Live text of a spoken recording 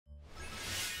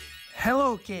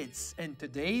Hello kids, and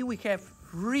today we have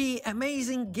 3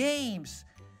 amazing games.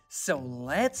 So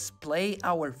let's play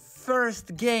our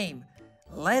first game.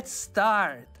 Let's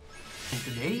start. And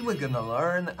today we're gonna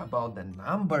learn about the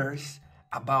numbers,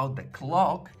 about the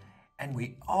clock, and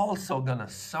we also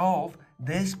gonna solve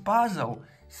this puzzle.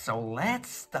 So let's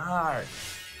start.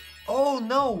 Oh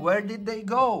no, where did they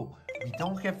go? We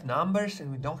don't have numbers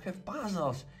and we don't have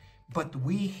puzzles, but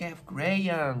we have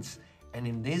crayons. And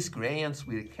in these crayons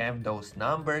we have those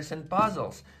numbers and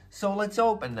puzzles. So let's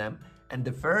open them. And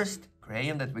the first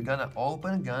crayon that we're gonna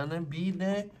open gonna be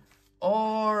the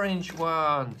orange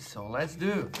one. So let's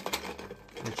do.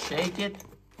 Let's shake it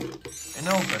and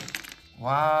open.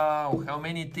 Wow, how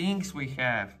many things we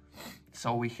have.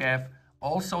 So we have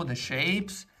also the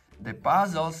shapes, the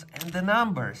puzzles, and the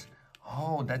numbers.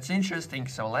 Oh, that's interesting.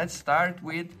 So let's start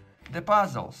with the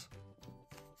puzzles.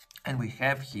 And we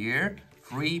have here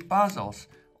 3 puzzles.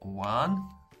 1,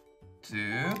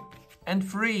 2, and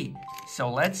 3. So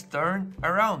let's turn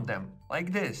around them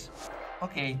like this.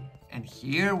 Okay, and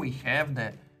here we have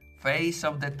the face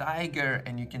of the tiger,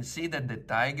 and you can see that the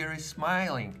tiger is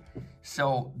smiling.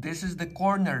 So this is the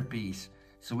corner piece.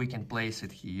 So we can place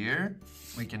it here,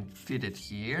 we can fit it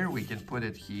here, we can put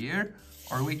it here,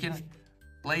 or we can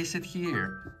place it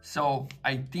here. So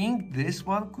I think this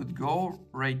one could go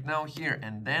right now here,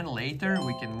 and then later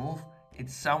we can move it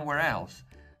somewhere else.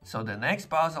 So the next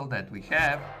puzzle that we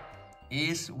have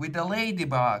is with the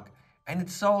ladybug, and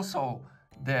it's also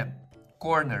the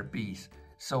corner piece.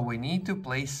 So we need to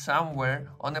place somewhere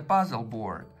on the puzzle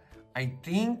board. I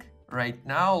think right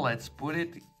now let's put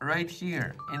it right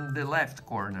here in the left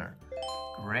corner.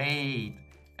 Great.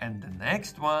 And the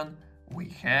next one we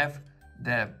have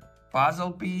the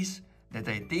puzzle piece that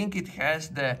I think it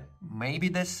has maybe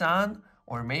the sun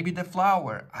or maybe the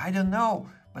flower. I don't know.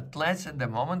 But let's at the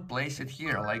moment place it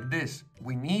here like this.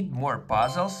 We need more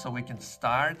puzzles so we can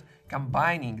start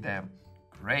combining them.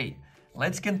 Great.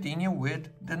 Let's continue with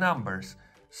the numbers.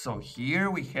 So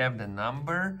here we have the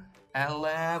number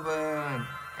 11.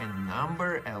 And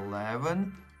number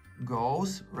 11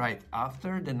 goes right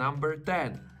after the number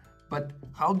 10. But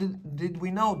how did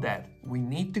we know that? We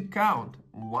need to count.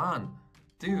 1,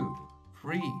 2,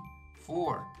 3,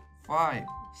 4, 5,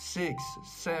 6,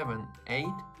 7, 8,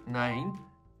 9,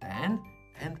 10,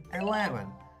 and 11.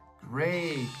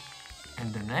 Great.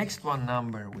 And the next one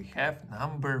number, we have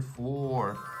number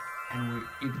 4. And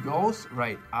it goes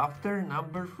right after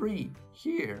number 3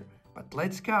 here. But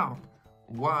let's count.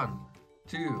 1,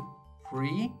 2,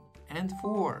 3, and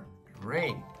 4.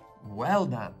 Great. Well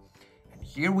done. And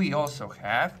here we also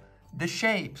have the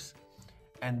shapes.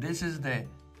 And this is the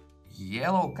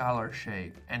yellow color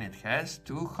shape. And it has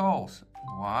 2 holes.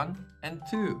 1 and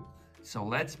 2. So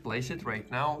let's place it right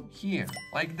now here,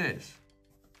 like this.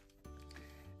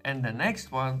 And the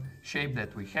next one shape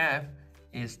that we have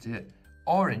is the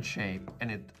orange shape, and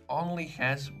it only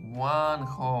has 1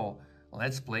 hole.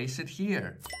 Let's place it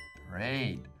here.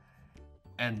 Great.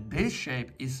 And this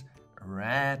shape is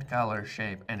red color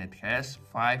shape, and it has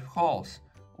 5 holes.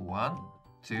 1,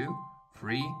 2,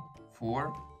 3,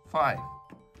 4, 5.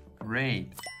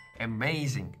 Great.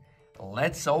 Amazing.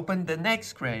 Let's open the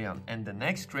next crayon, and the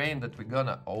next crayon that we're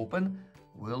gonna open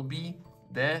will be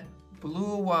the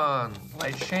blue one.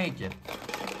 Let's shake it.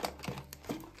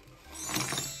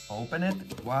 Open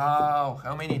it. Wow,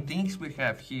 how many things we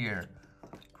have here.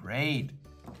 Great.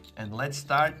 And let's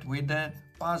start with the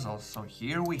puzzles. So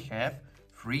here we have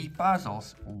 3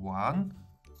 puzzles. 1,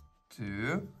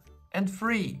 2, and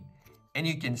 3. And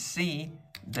you can see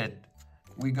that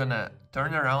we're gonna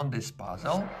turn around this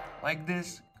puzzle like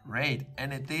this. Great.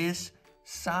 And it is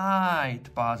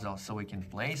side puzzle, so we can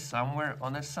place somewhere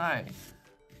on the side.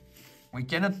 We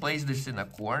cannot place this in a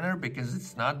corner because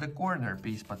it's not the corner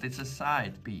piece, but it's a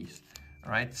side piece.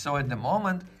 All right, so at the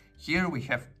moment here we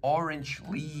have orange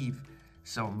leaf.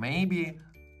 So maybe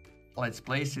let's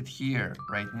place it here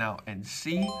right now and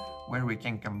see where we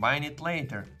can combine it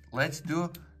later. Let's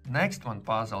do next one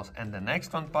puzzles, and the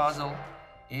next one puzzle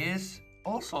is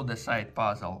also the side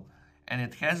puzzle. And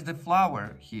it has the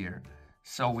flower here,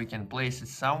 so we can place it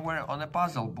somewhere on a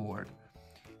puzzle board.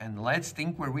 And let's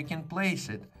think where we can place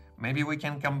it. Maybe we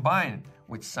can combine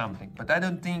with something, but I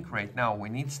don't think right now. We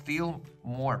need still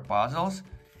more puzzles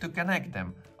to connect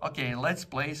them. Okay, let's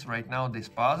place right now this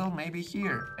puzzle maybe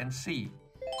here and see.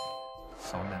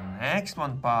 So the next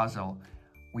one puzzle,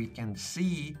 we can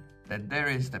see that there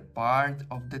is the part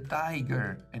of the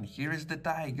tiger, and here is the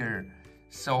tiger.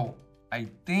 So I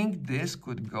think this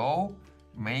could go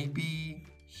maybe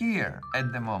here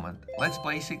at the moment. Let's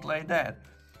place it like that.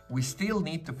 We still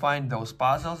need to find those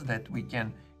puzzles that we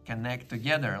can connect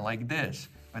together like this.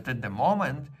 But at the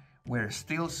moment, we're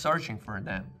still searching for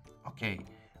them. Okay,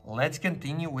 let's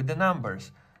continue with the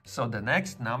numbers. So the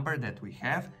next number that we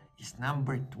have is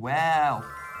number 12.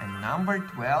 And number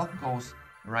 12 goes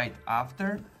right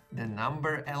after the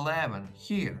number 11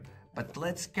 here. But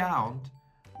let's count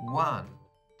 1,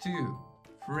 2,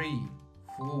 3,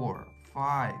 4,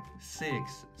 5,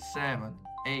 6, 7,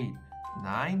 8,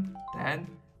 9, 10,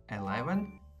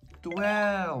 11,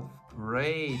 12.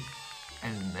 Great.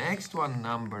 And next one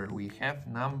number, we have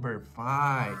number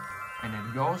 5. And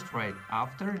it goes right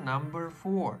after number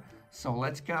 4. So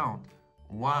let's count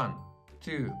 1,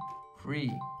 2,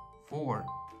 3, 4,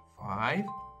 5,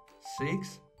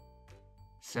 6,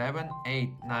 7, 8,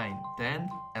 9, 10,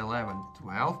 11,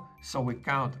 12. So we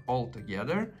count all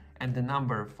together. And the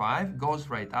number 5 goes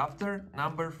right after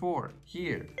number 4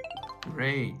 here.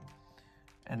 Great.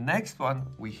 And next one,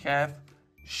 we have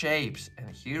shapes.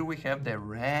 And here we have the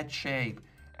red shape.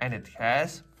 And it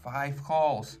has 5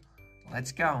 holes.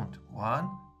 Let's count 1,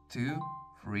 2,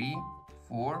 3,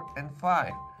 4, and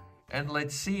 5. And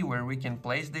let's see where we can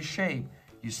place the shape.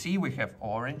 You see we have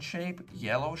orange shape,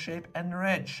 yellow shape, and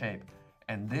red shape.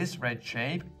 And this red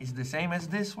shape is the same as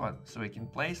this one, so we can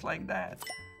place like that.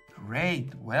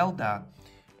 Great, well done.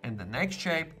 And the next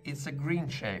shape is a green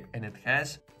shape, and it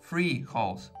has 3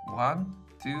 holes. 1,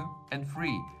 2, and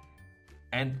 3.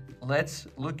 And let's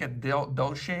look at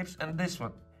those shapes and this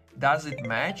one. Does it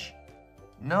match?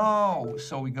 No,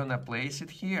 so we're gonna place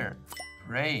it here.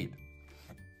 Great.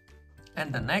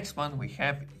 And the next one we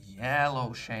have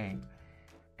yellow shape.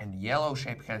 And yellow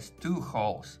shape has 2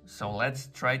 holes, so let's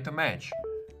try to match.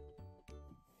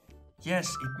 Yes,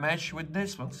 it matched with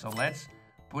this one, so let's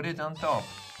put it on top.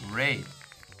 Great.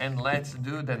 And let's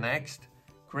do the next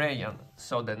crayon.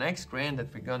 So the next crayon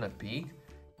that we're gonna pick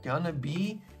gonna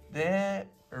be the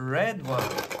red one.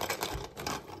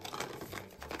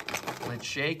 Let's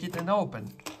shake it and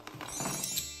open.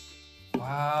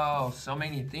 Wow, so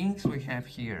many things we have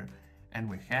here. And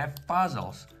we have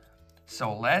puzzles.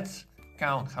 So let's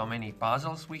count how many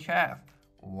puzzles we have.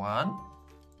 1,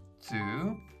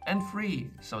 2, and 3.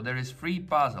 So there is 3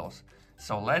 puzzles.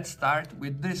 So let's start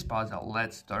with this puzzle.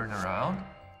 Let's turn around.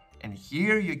 And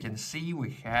here you can see we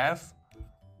have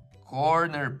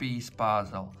corner piece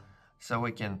puzzle. So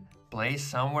we can place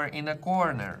somewhere in a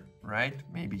corner, right?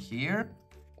 Maybe here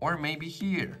or maybe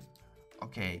here.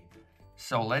 Okay,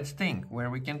 so let's think where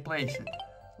we can place it.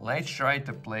 Let's try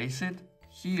to place it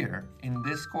here in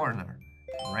this corner.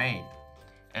 Great.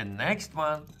 And next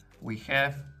one, we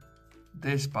have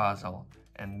this puzzle.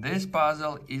 And this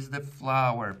puzzle is the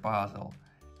flower puzzle.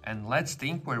 And let's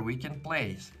think where we can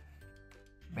place.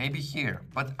 Maybe here.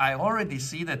 But I already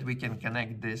see that we can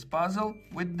connect this puzzle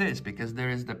with this because there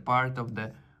is the part of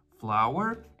the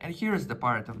flower and here is the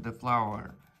part of the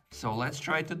flower. So let's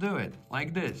try to do it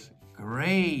like this.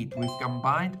 Great! We've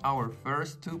combined our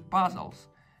first 2 puzzles.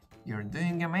 You're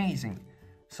doing amazing.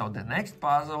 So the next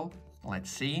puzzle,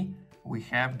 let's see, we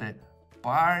have the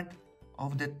part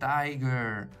of the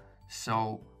tiger.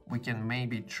 So we can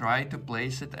maybe try to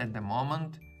place it at the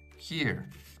moment here,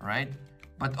 right?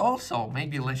 But also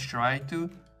maybe let's try to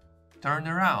turn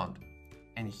around.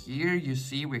 And here you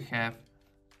see we have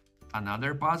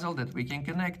another puzzle that we can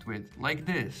connect with, like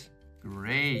this.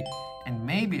 Great. And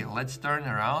maybe let's turn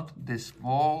around this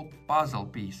small puzzle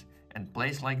piece and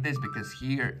place like this because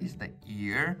here is the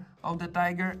ear of the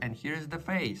tiger and here is the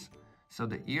face. So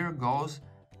the ear goes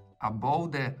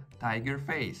above the tiger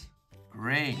face.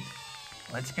 Great.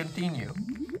 Let's continue.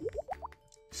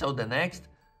 So the next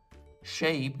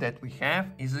shape that we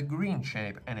have is a green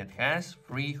shape and it has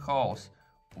 3 holes.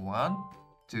 1,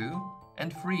 2,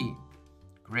 and 3.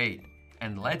 Great.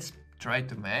 And let's try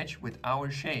to match with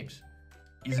our shapes.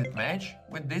 Is it match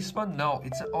with this one? No,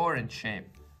 it's an orange shape.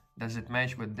 Does it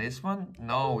match with this one?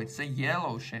 No, it's a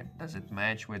yellow shape. Does it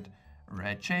match with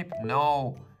red shape?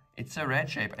 No, it's a red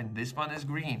shape and this one is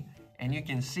green. And you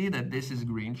can see that this is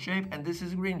green shape and this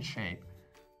is green shape.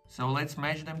 So let's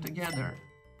match them together.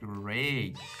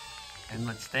 Great. And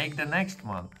let's take the next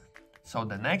one. So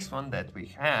the next one that we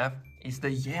have is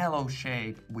the yellow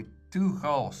shape with 2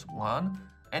 holes, 1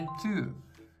 and 2.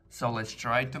 So let's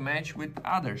try to match with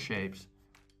other shapes.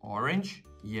 Orange,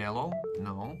 yellow,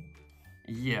 no.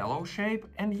 Yellow shape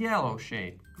and yellow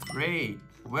shape. Great,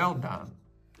 well done.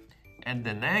 And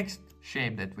the next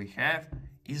shape that we have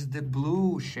is the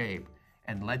blue shape.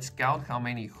 And let's count how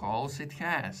many holes it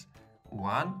has.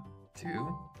 1,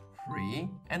 2, 3,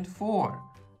 and 4.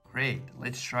 Great,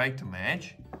 let's try to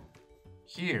match.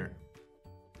 Here,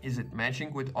 is it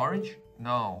matching with orange?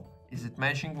 No. Is it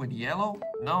matching with yellow?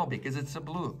 No, because it's a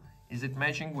blue. Is it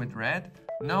matching with red?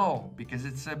 No, because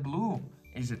it's a blue.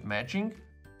 Is it matching?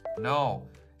 No.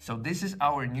 So this is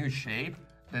our new shape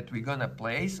that we're gonna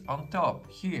place on top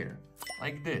here,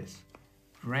 like this.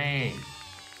 Great.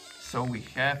 So we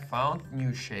have found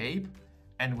new shape,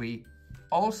 and we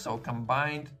also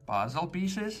combined puzzle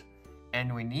pieces,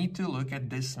 and we need to look at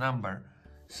this number.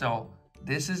 So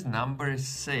this is number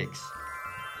 6,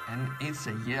 and it's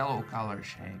a yellow color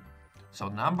shape. So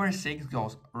number 6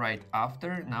 goes right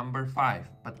after number 5.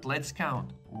 But let's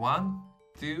count. 1,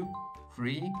 2,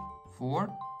 3, 4,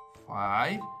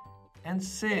 5, and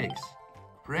 6.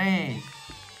 Great.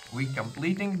 We're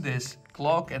completing this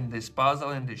clock and this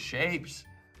puzzle and the shapes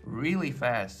really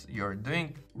fast. You're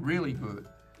doing really good.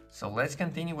 So let's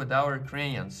continue with our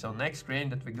crayons. So next crayon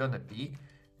that we're gonna pick,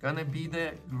 gonna be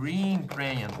the green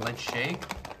crayon. Let's shake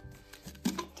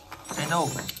and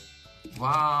open.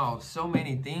 Wow, so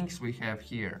many things we have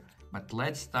here. But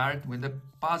let's start with the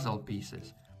puzzle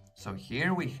pieces. So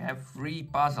here we have 3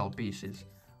 puzzle pieces.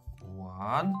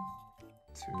 1,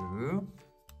 2,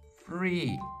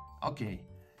 3. Okay,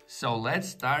 so let's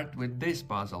start with this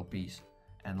puzzle piece.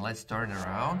 And let's turn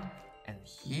around. And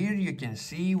here you can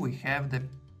see we have the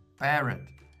parrot.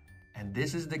 And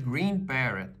this is the green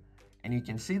parrot. And you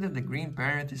can see that the green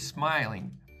parrot is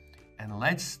smiling. And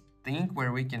let's think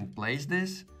where we can place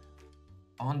this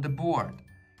on the board.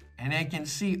 And I can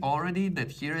see already that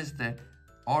here is the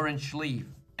orange leaf.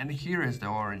 And here is the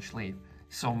orange leaf.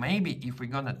 So maybe if we're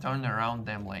gonna turn around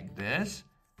them like this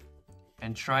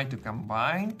and try to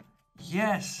combine,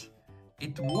 yes,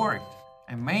 it worked.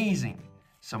 Amazing.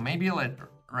 So maybe let's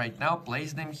right now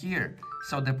place them here.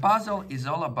 So the puzzle is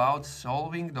all about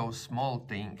solving those small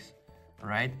things,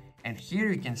 right? And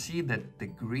here you can see that the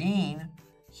green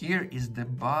here is the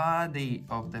body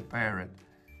of the parrot.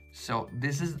 So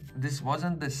this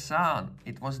wasn't the sun,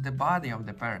 it was the body of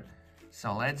the parrot.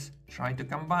 So let's try to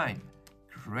combine.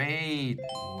 Great,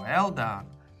 well done.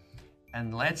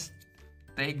 And let's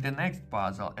take the next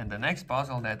puzzle. And the next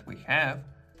puzzle that we have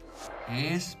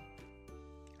is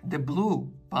the blue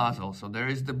puzzle. So there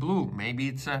is the blue. Maybe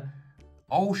it's a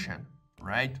ocean,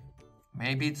 right?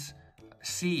 Maybe it's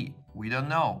sea. We don't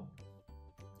know.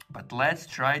 But let's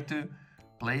try to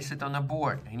place it on a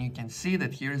board. And you can see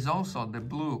that here is also the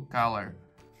blue color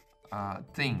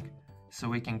thing. So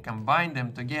we can combine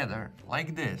them together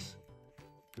like this.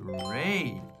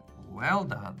 Great, well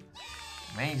done.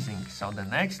 Amazing. So the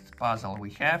next puzzle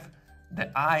we have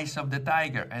the eyes of the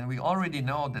tiger. And we already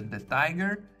know that the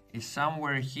tiger is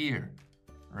somewhere here,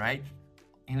 right?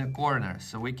 In a corner.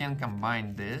 So we can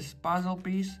combine this puzzle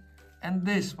piece and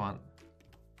this one.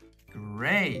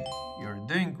 Great, you're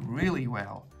doing really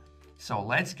well. So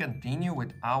let's continue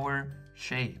with our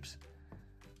shapes.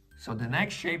 So the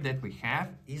next shape that we have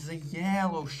is a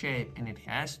yellow shape and it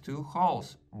has 2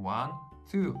 holes. 1,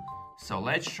 2. So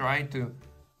let's try to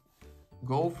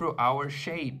go through our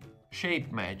shape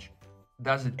match.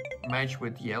 Does it match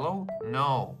with yellow?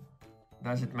 No.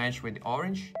 Does it match with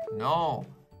orange? No.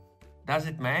 Does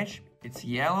it match? It's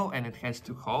yellow and it has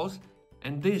 2 holes.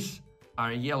 And these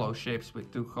are yellow shapes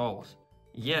with 2 holes.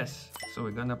 Yes. So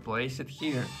we're gonna place it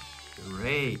here.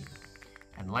 Great.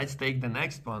 And let's take the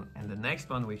next one. And the next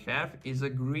one we have is a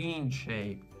green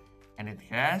shape. And it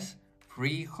has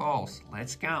 3 holes.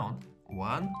 Let's count.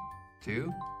 1,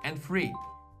 2, and 3.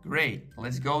 Great.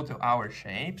 Let's go to our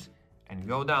shapes and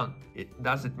go down.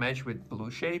 Does it match with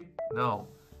blue shape? No.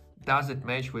 Does it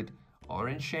match with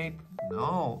orange shape?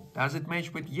 No. Does it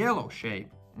match with yellow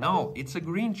shape? No. It's a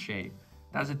green shape.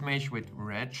 Does it match with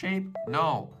red shape?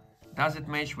 No. Does it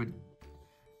match with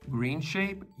green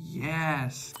shape?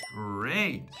 Yes.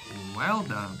 Great. Well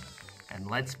done. And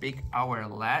let's pick our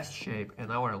last shape.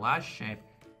 And our last shape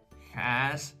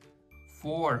has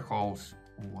 4 holes.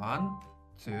 1,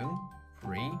 2,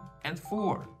 3, and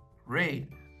 4. Great.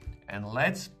 And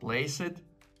let's place it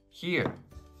here.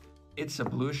 It's a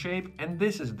blue shape and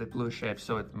this is the blue shape.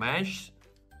 So it matches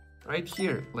right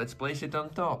here. Let's place it on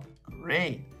top.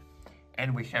 Great.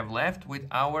 And we have left with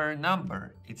our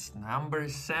number. It's number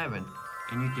 7.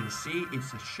 And you can see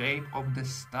it's a shape of the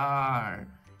star.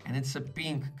 And it's a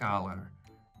pink color.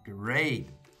 Great.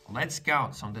 Let's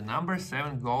count. So the number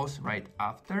 7 goes right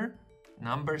after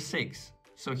number 6.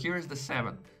 So here's the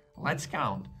 7. Let's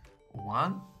count.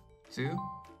 1, 2,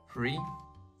 3,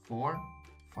 4,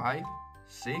 5,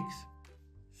 6,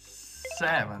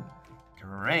 7.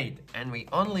 Great. And we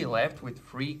only left with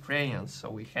 3 crayons. So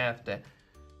we have the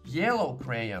yellow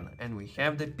crayon and we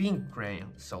have the pink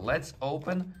crayon. So let's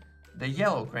open the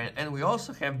yellow crayon. And we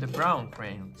also have the brown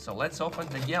crayon. So let's open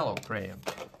the yellow crayon.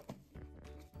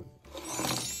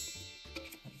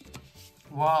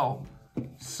 Wow,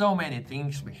 so many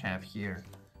things we have here.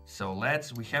 So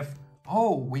we have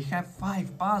Oh, we have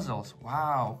 5 puzzles.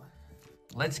 Wow.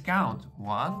 Let's count.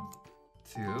 1,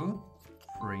 2,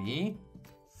 3,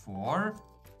 4,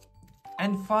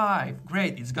 and 5.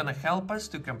 Great. It's gonna help us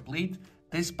to complete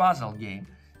this puzzle game.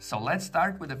 So let's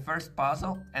start with the first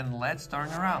puzzle and let's turn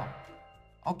around.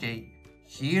 Okay,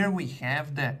 here we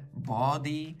have the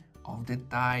body of the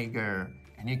tiger.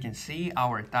 And you can see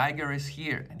our tiger is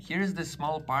here. And here's the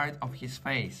small part of his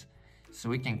face. So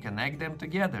we can connect them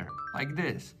together like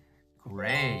this.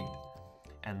 Great.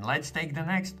 And let's take the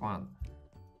next one.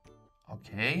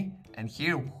 Okay, and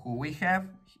here who we have?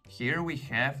 Here we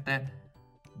have the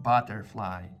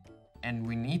butterfly. And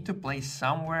we need to place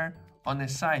somewhere on the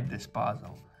side this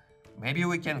puzzle. Maybe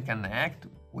we can connect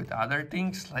with other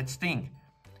things. Let's think.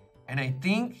 And I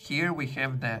think here we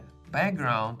have the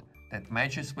background that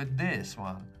matches with this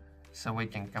one. So we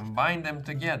can combine them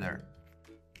together.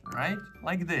 Right?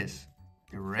 Like this.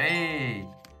 Great.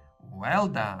 Well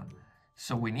done.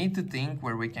 So we need to think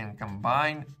where we can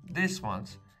combine these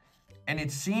ones. And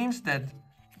it seems that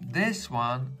this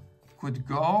one could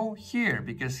go here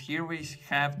because here we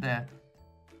have the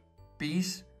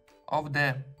piece of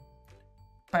the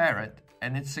parrot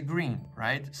and it's a green,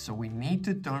 right? So we need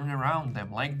to turn around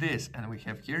them like this, and we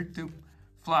have here 2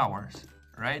 flowers,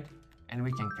 right? And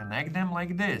we can connect them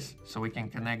like this. So we can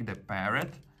connect the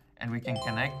parrot and we can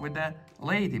connect with the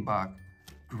ladybug.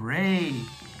 Great,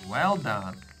 well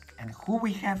done. And who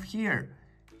we have here?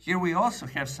 Here we also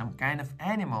have some kind of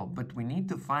animal, but we need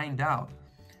to find out.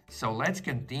 So let's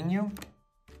continue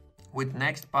with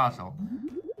next puzzle.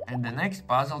 And the next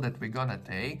puzzle that we're gonna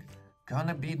take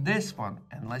gonna be this one.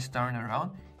 And let's turn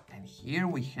around. And here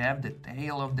we have the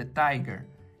tail of the tiger.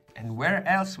 And where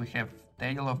else we have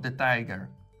tail of the tiger?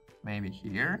 Maybe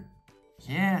here?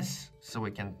 Yes, so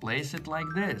we can place it like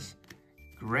this.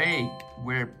 Great,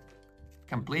 we're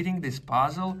completing this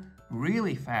puzzle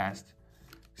really fast.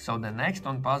 So the next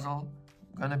one puzzle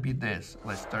gonna be this.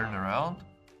 Let's turn around.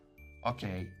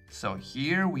 Okay, so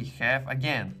here we have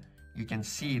again, you can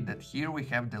see that here we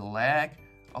have the leg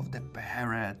of the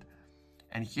parrot.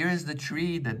 And here is the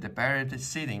tree that the parrot is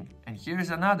sitting. And here's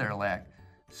another leg.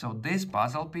 So this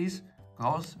puzzle piece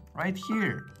goes right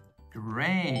here.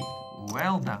 Great,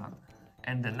 well done.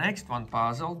 And the next one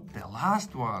puzzle, the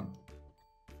last one,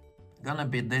 gonna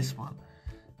be this one.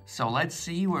 So let's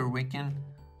see where we can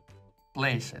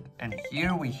place it. And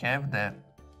here we have the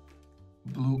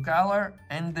blue color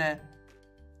and the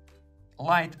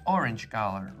light orange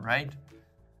color, right?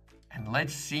 And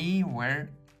let's see where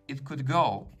it could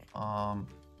go.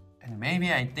 And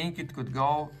maybe I think it could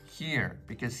go here,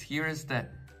 because here is the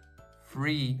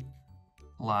 3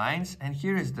 lines and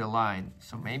here is the line.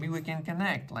 So maybe we can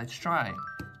connect. Let's try.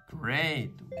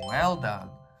 Great, well done.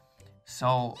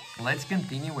 So let's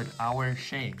continue with our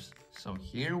shapes. So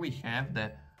here we have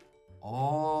the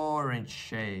orange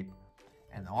shape.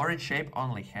 And orange shape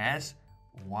only has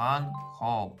 1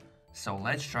 hole. So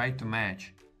let's try to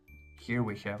match. Here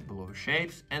we have blue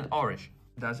shapes and orange.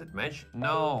 Does it match?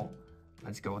 No.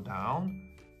 Let's go down.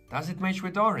 Does it match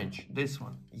with orange? This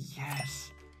one.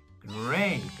 Yes.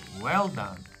 Great. Well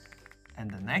done. And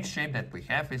the next shape that we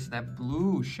have is the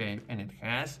blue shape, and it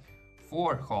has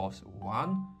 4 holes.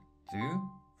 1, 2,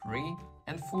 3,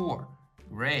 and 4.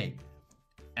 Great.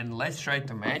 And let's try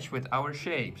to match with our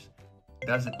shapes.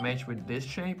 Does it match with this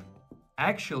shape?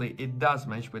 Actually, it does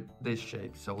match with this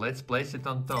shape. So let's place it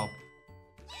on top.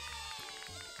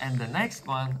 And the next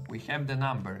one, we have the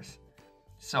numbers.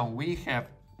 So we have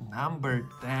number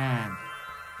 10.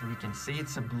 And you can see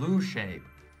it's a blue shape.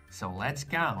 So let's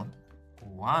count.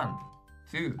 1,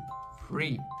 2,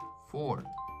 3, 4,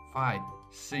 5,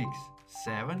 6,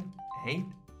 7, 8,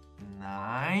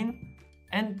 9,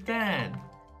 and 10.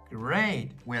 Great!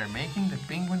 We are making the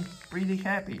penguin pretty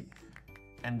happy.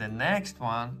 And the next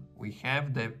one, we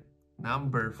have the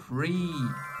number 3.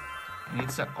 And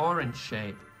it's an orange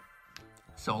shape.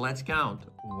 So let's count.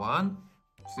 1,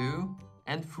 2,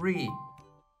 and 3.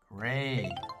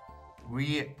 Great!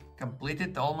 We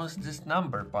completed almost this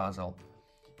number puzzle.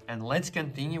 And let's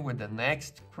continue with the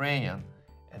next crayon.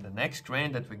 And the next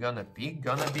crayon that we're gonna pick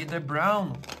gonna be the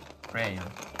brown crayon.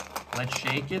 Let's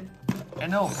shake it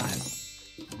and open it.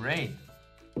 Great!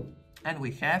 And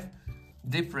we have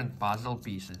different puzzle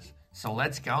pieces. So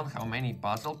let's count how many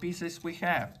puzzle pieces we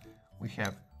have. We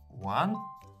have 1,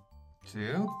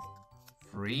 2,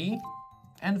 3,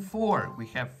 and 4. We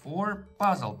have 4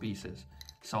 puzzle pieces.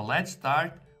 So let's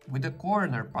start with the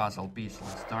corner puzzle piece.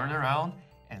 Let's turn around,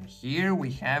 and here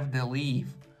we have the leaf,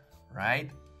 right?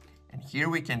 And here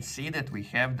we can see that we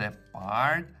have the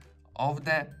part of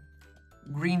the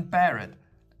green parrot.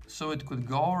 So it could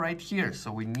go right here.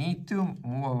 So we need to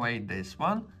move away this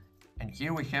one And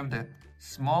here we have the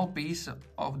small piece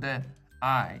of the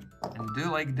eye. And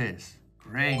do like this.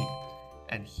 Great.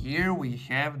 And here we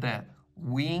have the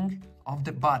wing of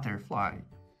the butterfly.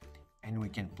 And we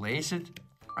can place it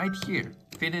right here.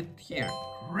 Fit it here.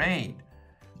 Great.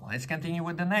 Let's continue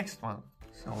with the next one.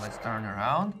 So let's turn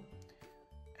around.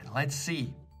 And let's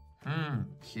see.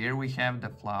 Here we have the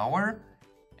flower.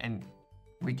 And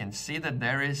we can see that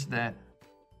there is the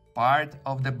part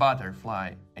of the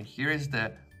butterfly. And here is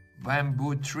the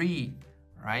bamboo tree,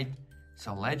 right?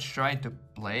 So let's try to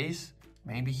place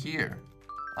maybe here,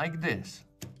 like this.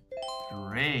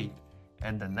 Great.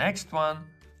 And the next one,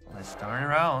 let's turn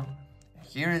around.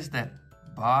 Here is the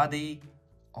body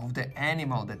of the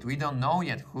animal that we don't know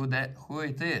yet who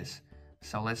it is.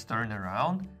 So let's turn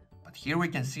around. But here we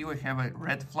can see we have a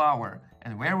red flower.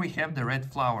 And where we have the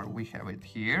red flower, we have it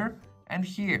here and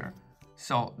here.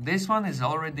 So this one is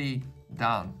already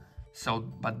done.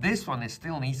 But this one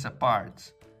still needs a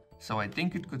part. So I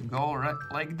think it could go right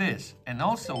like this. And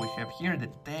also we have here the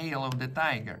tail of the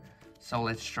tiger. So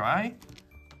let's try.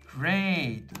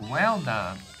 Great, well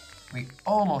done. We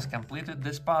almost completed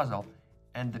this puzzle.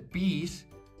 And the piece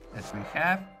that we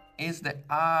have is the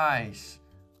eyes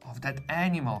of that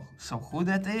animal. So who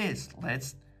that is?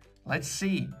 Let's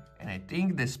see. And I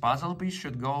think this puzzle piece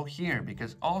should go here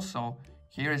because also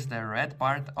here is the red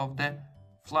part of the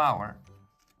flower.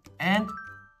 And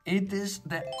it is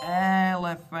the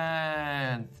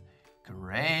elephant.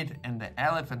 Great. And the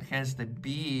elephant has the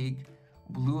big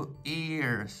blue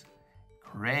ears.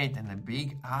 Great. And the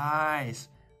big eyes.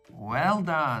 Well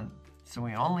done. So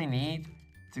we only need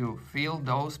to fill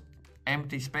those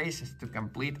empty spaces to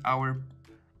complete our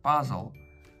puzzle.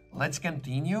 Let's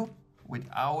continue with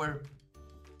our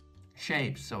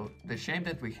shape. So the shape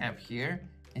that we have here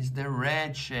is the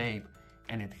red shape.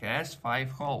 And it has 5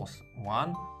 holes.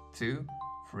 1, 2,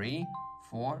 3,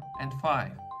 4, and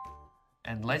 5.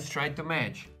 And let's try to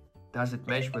match. Does it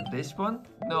match with this one?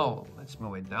 No. Let's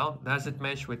move it down. Does it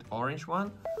match with orange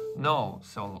one? No.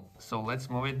 So let's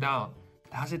move it down.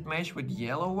 Does it match with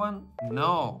yellow one?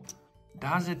 No.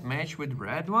 Does it match with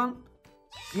red one?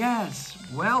 Yes.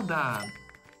 Well done.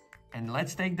 And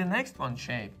let's take the next one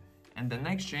shape. And the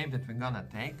next shape that we're gonna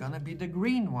take gonna be the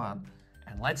green one.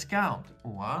 And let's count.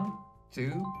 1,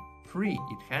 2, 3.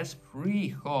 It has 3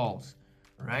 holes,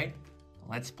 right?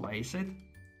 Let's place it.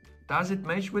 Does it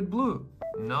match with blue?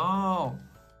 No.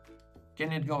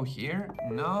 Can it go here?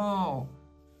 No.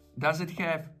 Does it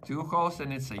have 2 holes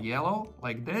and it's a yellow,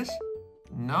 like this?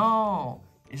 No.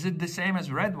 Is it the same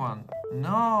as red one?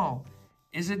 No.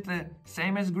 Is it the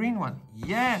same as green one?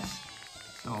 Yes.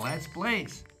 So let's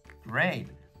place. Great.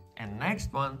 And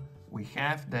next one, we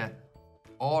have the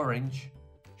orange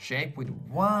shape with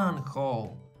 1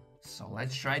 hole. So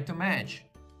let's try to match.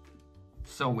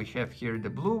 So we have here the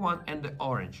blue one and the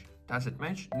orange. Does it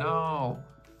match? No.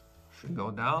 Should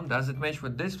go down. Does it match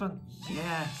with this one?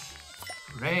 Yes.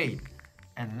 Great.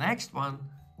 And next one,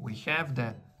 we have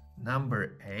the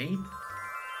number 8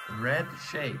 red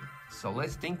shape. So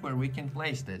let's think where we can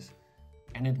place this.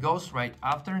 And it goes right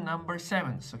after number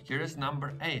 7. So here is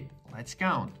number 8. Let's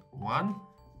count. 1,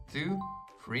 2,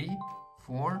 3,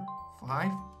 4,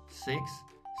 5, 6,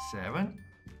 7,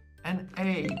 and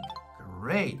 8.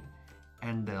 Great.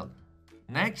 And the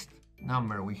next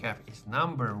number we have is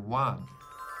number 1,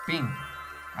 pink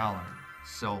color.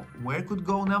 So where could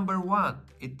go number 1?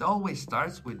 It always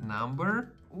starts with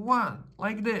number 1,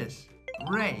 like this.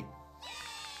 Great.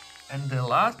 And the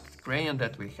last crayon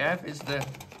that we have is the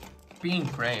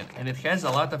pink crayon, and it has a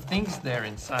lot of things there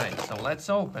inside. So let's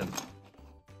open.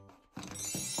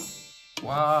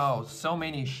 Wow, so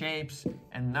many shapes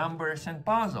and numbers and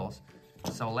puzzles.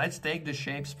 So let's take the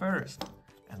shapes first.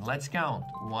 And let's count.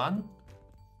 1,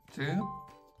 2,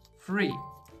 3.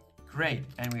 Great.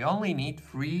 And we only need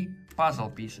 3 puzzle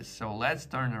pieces. So let's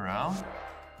turn around.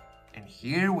 And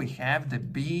here we have the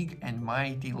big and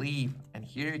mighty leaf. And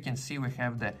here you can see we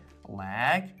have the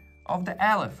leg of the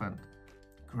elephant.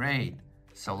 Great.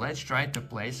 So let's try to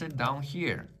place it down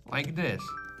here, like this.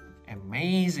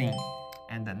 Amazing.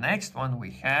 And the next one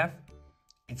we have,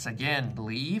 it's again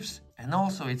leaves, and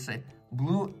also it's a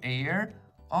blue ear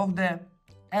of the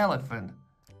elephant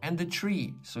and the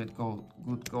tree. So it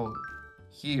would go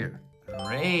here.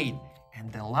 Great. And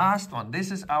the last one,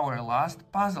 this is our last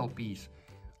puzzle piece.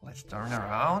 Let's turn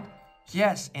around.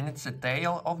 Yes, and it's a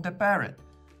tail of the parrot.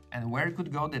 And where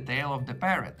could go the tail of the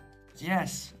parrot?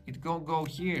 Yes, it could go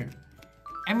here.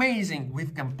 Amazing,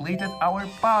 we've completed our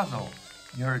puzzle.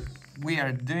 We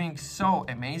are doing so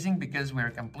amazing because we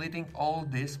are completing all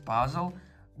these puzzle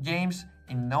games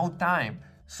in no time.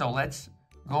 So let's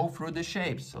go through the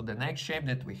shapes. So the next shape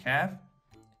that we have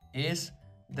is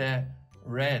the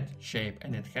red shape,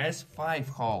 and it has 5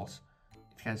 holes.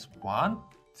 It has 1,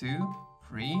 2,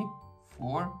 3,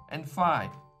 4, and 5.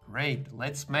 Great,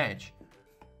 let's match.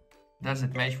 Does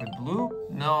it match with blue?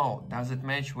 No. Does it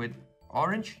match with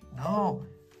orange? No.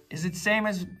 Is it same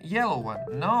as yellow one?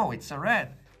 No, it's a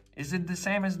red. Is it the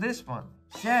same as this one?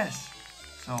 Yes.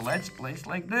 So let's place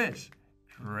like this.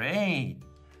 Great.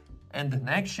 And the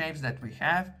next shapes that we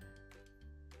have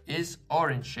is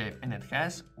orange shape, and it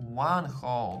has 1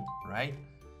 hole, right?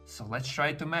 So let's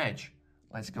try to match.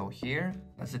 Let's go here.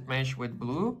 Does it match with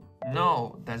blue?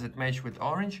 No. Does it match with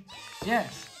orange?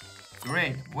 Yes.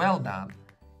 Great, well done.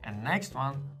 And next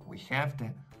one, we have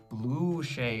the blue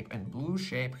shape, and blue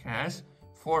shape has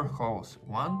 4 holes.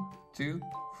 1, 2,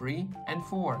 3, and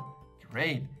 4.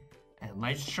 Great. And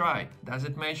let's try. Does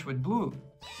it match with blue?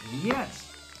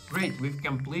 Yes. Great, we've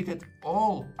completed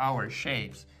all our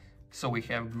shapes. So we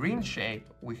have green shape,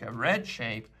 we have red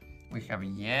shape, we have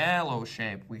yellow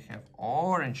shape, we have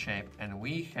orange shape, and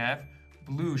we have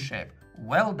blue shape.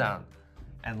 Well done.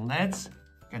 And let's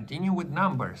continue with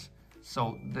numbers.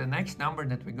 So the next number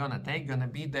that we're gonna take gonna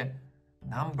be the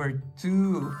number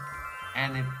 2,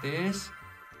 and it is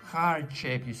heart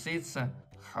shape. You see, it's a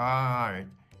heart,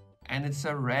 and it's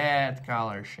a red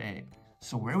color shape.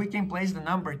 So where we can place the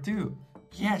number 2?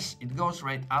 Yes, it goes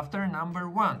right after number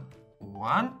 1.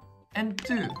 1 and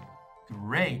 2.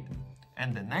 Great.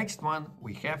 And the next one,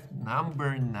 we have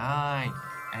number 9,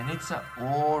 and it's an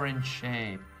orange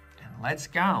shape. And let's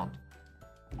count.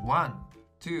 1,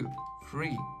 2,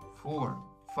 3, 4,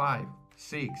 5,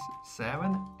 6,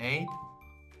 7, 8,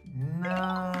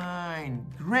 9.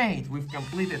 Great, we've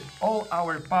completed all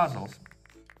our puzzles.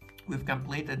 We've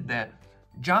completed the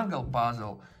jungle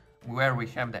puzzle, where we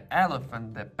have the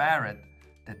elephant, the parrot,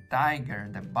 the tiger,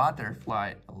 the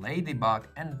butterfly, ladybug,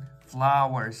 and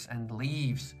flowers and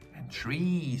leaves and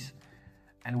trees.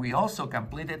 And we also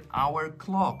completed our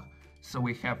clock. So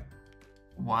we have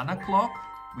 1 o'clock,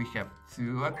 we have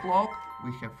 2 o'clock,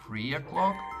 we have 3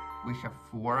 o'clock, we have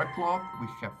 4 o'clock, we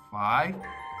have 5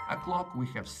 o'clock, we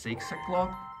have 6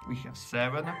 o'clock, we have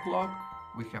 7 o'clock,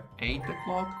 we have 8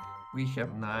 o'clock, we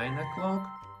have 9 o'clock,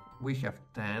 we have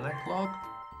 10 o'clock,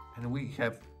 and we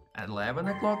have 11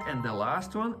 o'clock, and the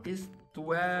last one is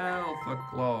 12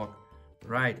 o'clock.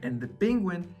 Right, and the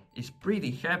penguin is pretty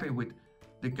happy with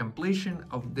the completion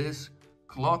of this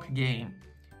clock game.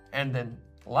 And the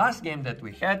last game that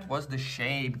we had was the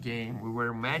shape game. We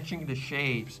were matching the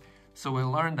shapes. So we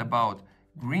learned about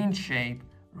green shape,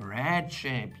 red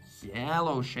shape,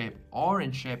 yellow shape,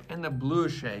 orange shape, and the blue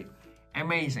shape.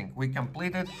 Amazing, we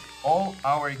completed all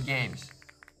our games.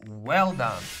 Well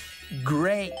done.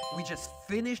 Great, we just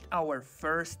finished our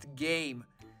first game.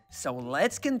 So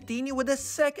let's continue with the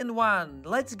second one.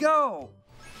 Let's go!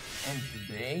 And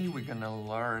today we're gonna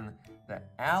learn the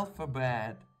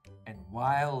alphabet. And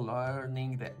while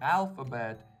learning the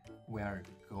alphabet, we're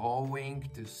going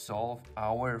to solve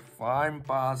our farm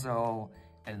puzzle.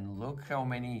 And look how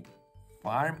many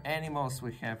farm animals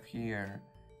we have here.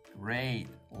 Great,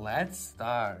 let's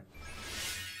start.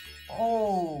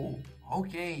 Oh,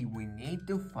 okay, we need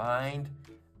to find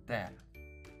the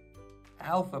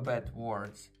alphabet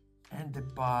words and the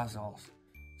puzzles.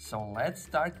 So let's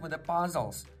start with the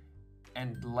puzzles,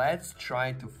 and let's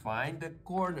try to find the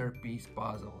corner piece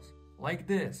puzzles. Like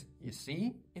this, you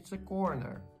see? It's a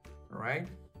corner, right?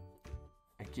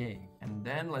 Okay, and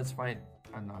then let's find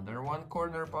another one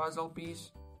corner puzzle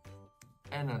piece,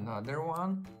 and another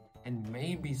one, and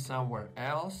maybe somewhere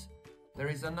else there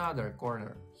is another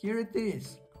corner. Here it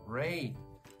is. Great.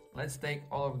 Let's take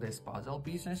all of these puzzle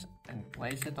pieces and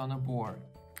place it on a board.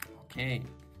 Okay,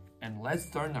 and let's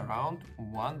turn around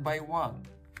one by one.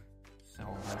 So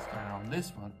let's turn around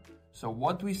this one. So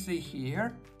what we see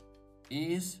here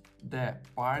is the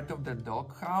part of the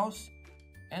dog house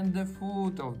and the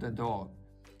foot of the dog.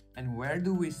 And where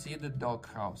do we see the dog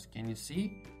house? Can you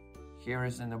see? Here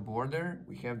is in the border,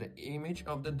 we have the image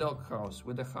of the dog house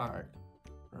with the heart,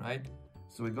 right?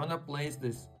 So we're gonna place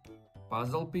this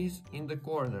puzzle piece in the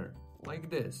corner, like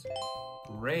this.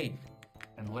 Great.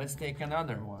 And let's take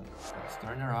another one. Let's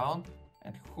turn around,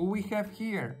 and who we have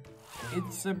here?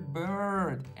 It's a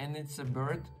bird, and it's a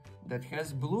bird that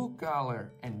has blue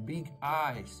color and big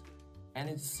eyes, and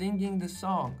it's singing the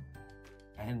song.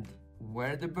 And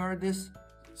where the bird is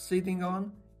sitting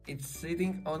on? It's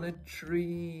sitting on a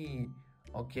tree.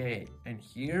 Okay, and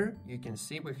here you can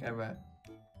see we have a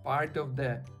part of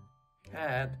the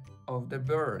head of the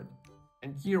bird.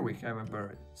 And here we have a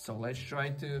bird. So let's try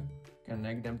to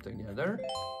connect them together.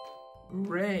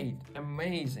 Great,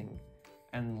 amazing.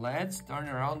 And let's turn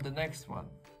around the next one.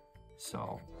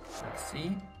 So let's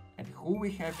see. And who we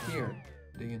have here?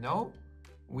 Do you know?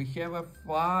 We have a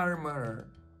farmer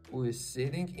who is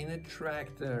sitting in a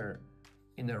tractor,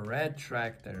 in a red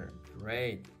tractor.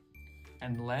 Great.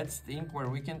 And let's think where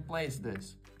we can place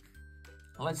this.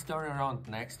 Let's turn around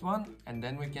next one and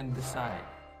then we can decide.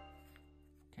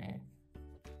 Okay.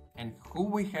 And who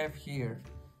we have here?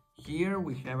 Here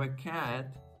we have a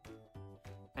cat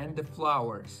and the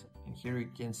flowers. And here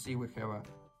you can see we have a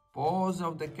paws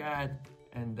of the cat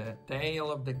and the tail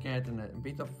of the cat and a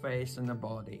bit of face and a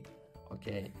body.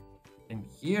 Okay. And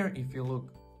here, if you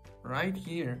look right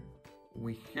here,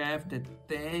 we have the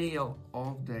tail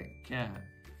of the cat.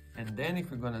 And then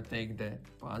if we're gonna take the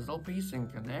puzzle piece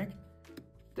and connect,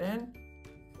 then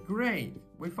great,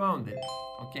 we found it.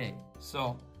 Okay,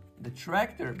 so the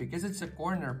tractor, because it's a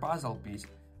corner puzzle piece,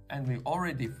 and we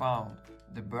already found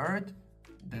the bird,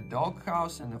 the dog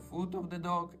house and the foot of the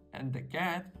dog, and the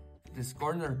cat, this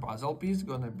corner puzzle piece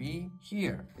gonna be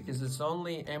here, because it's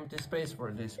only empty space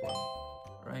for this one,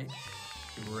 right?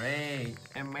 Great,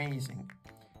 amazing.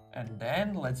 And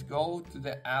then let's go to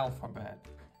the alphabet.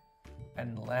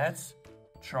 And let's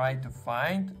try to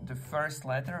find the first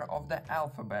letter of the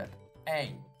alphabet.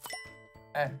 A.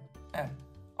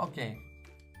 Okay.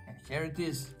 And here it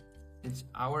is. It's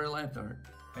our letter.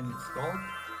 And it's called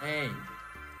A.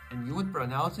 And you would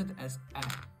pronounce it as A.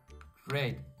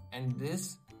 Great. And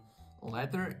this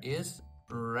letter is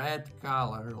red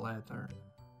color letter.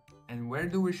 And where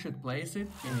do we should place it?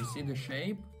 Can you see the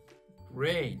shape?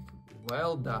 Great.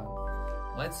 Well done.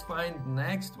 Let's find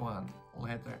next one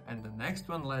letter. And the next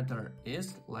one letter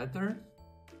is letter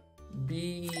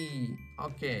B.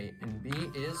 Okay. And B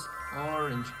is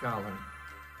orange color.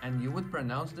 And you would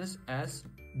pronounce this as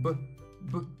B.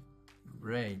 B.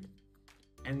 Great.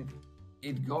 And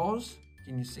it goes,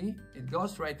 can you see? It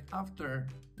goes right after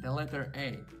the letter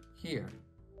A. Here.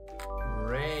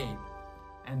 Great.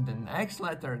 And the next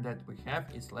letter that we have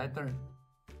is letter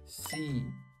C.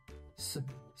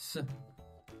 S.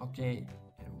 Okay.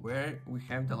 And where we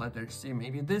have the letter C?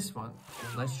 Maybe this one.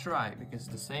 Let's try, because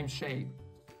it's the same shape.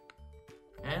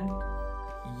 And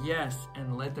yes,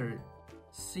 and letter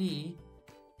C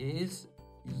is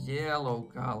yellow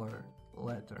color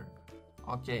letter.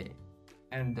 Okay.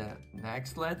 And the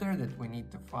next letter that we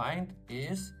need to find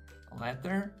is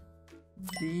letter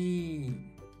D.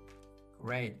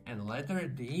 Great. And letter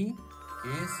D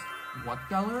is what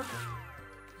color?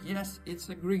 Yes, it's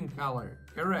a green color.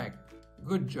 Correct.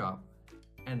 Good job.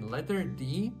 And letter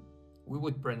D we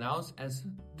would pronounce as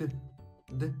D.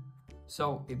 D.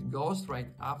 So it goes right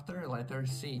after letter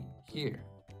C here.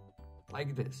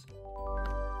 Like this.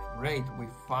 Great. We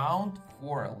found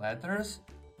 4 letters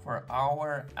for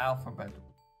our alphabet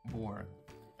board.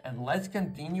 And let's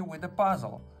continue with the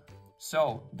puzzle.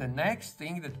 So the next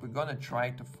thing that we're gonna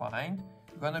try to find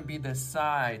gonna be the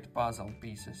side puzzle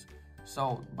pieces.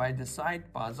 So by the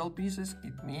side puzzle pieces,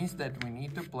 it means that we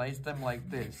need to place them like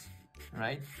this,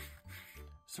 right?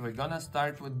 So we're gonna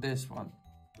start with this one.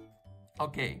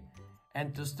 Okay,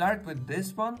 and to start with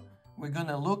this one, we're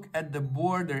gonna look at the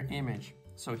border image.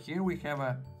 So here we have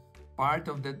a part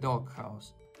of the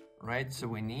doghouse, right? So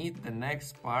we need the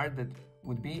next part that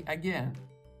would be, again,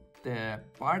 the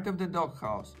part of the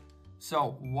doghouse.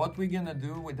 So what we're gonna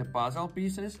do with the puzzle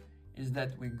pieces is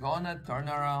that we're gonna turn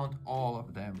around all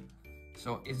of them.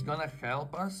 So it's gonna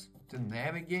help us to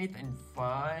navigate and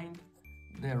find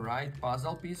the right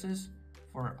puzzle pieces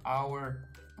for our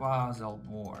puzzle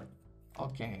board.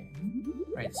 Okay,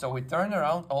 right, so we turn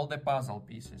around all the puzzle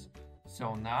pieces.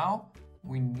 So now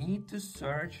we need to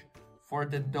search for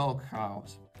the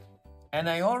doghouse. And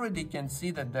I already can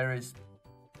see that there is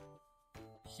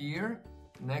here,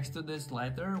 next to this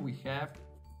letter, we have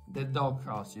the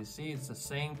doghouse. You see, it's the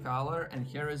same color, and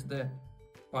here is the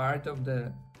part of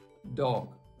the dog,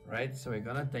 right? So we're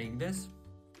gonna take this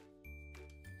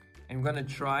and I'm gonna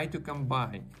try to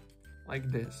combine like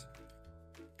this.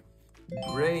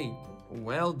 Great,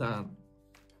 well done.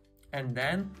 And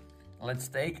then let's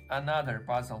take another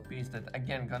puzzle piece that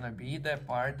again gonna be the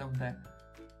part of the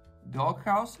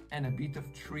doghouse and a bit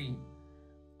of tree.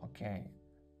 Okay,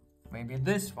 maybe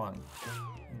this one.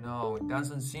 No, it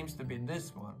doesn't seem to be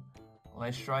this one.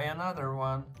 Let's try another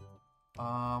one.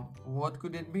 What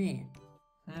could it be?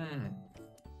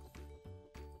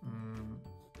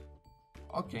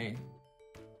 Okay,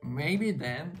 maybe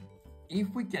then if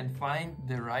we can find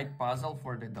the right puzzle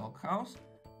for the doghouse,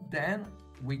 then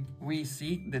we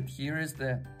see that here is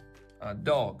the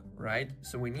dog, right?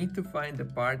 So we need to find the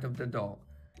part of the dog.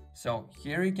 So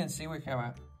here you can see we have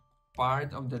a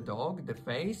part of the dog, the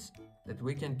face, that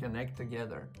we can connect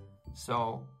together.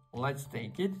 So let's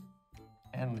take it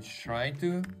and let's try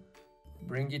to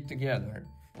bring it together.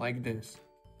 like this.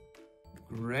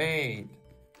 Great.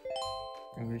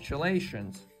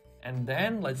 Congratulations. And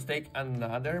then let's take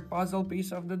another puzzle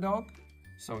piece of the dog.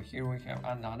 So here we have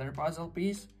another puzzle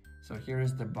piece. So here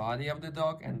is the body of the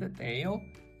dog and the tail.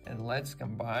 And let's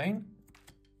combine.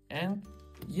 And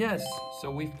yes, so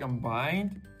we've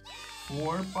combined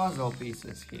 4 puzzle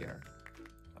pieces here.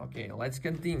 Okay, let's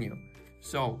continue.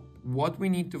 So what we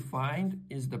need to find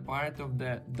is the part of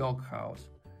the dog house.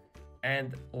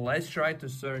 And let's try to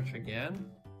search again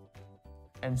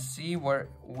and see where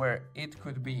it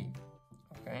could be.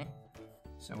 Okay,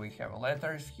 so we have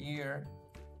letters here,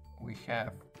 we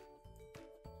have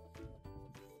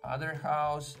other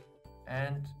house,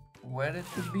 and where it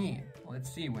could be.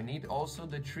 Let's see, we need also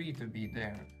the tree to be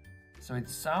there. So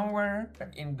it's somewhere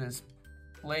in this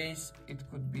place it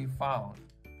could be found,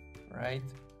 right?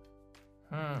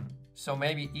 So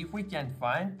maybe if we can't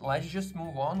find, let's just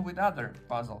move on with other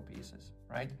puzzle pieces,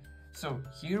 right? So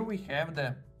here we have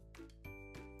the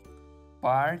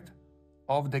part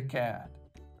of the cat,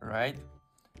 right?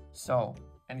 So,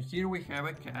 and here we have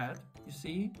a cat, you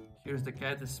see? Here's the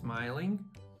cat is smiling.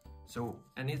 So,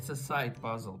 and it's a side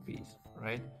puzzle piece,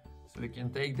 right? So we can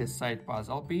take this side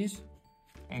puzzle piece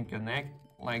and connect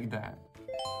like that.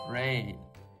 Great.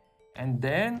 And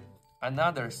then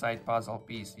another side puzzle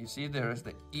piece. You see there is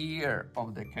the ear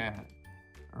of the cat,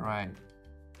 right?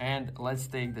 And let's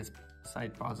take this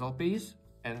side puzzle piece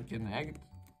and connect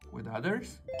with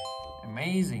others.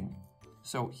 Amazing.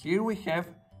 So here we have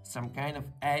some kind of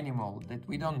animal that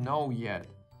we don't know yet.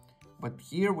 But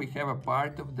here we have a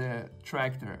part of the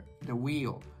tractor, the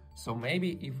wheel. So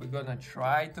maybe if we're gonna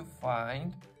try to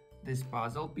find this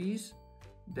puzzle piece,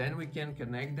 then we can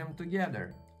connect them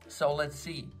together. So let's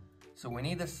see. So we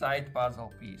need a side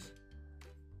puzzle piece.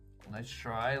 Let's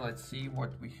try, let's see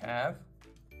what we have.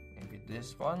 Maybe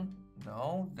this one,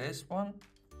 no, this one.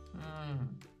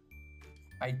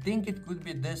 I think it could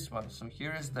be this one. So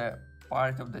here is the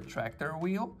part of the tractor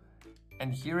wheel,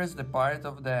 and here is the part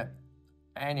of the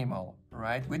animal,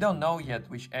 right? We don't know yet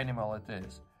which animal it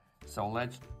is. So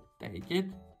let's take it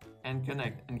and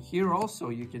connect. And here also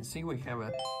you can see we have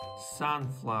a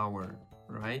sunflower,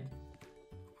 right?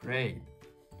 Great.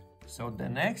 So the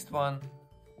next one,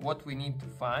 what we need to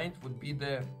find would be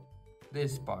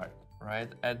this part, right,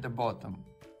 at the bottom.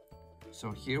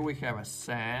 So here we have a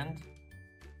sand,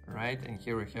 right, and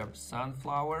here we have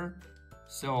sunflower.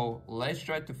 So let's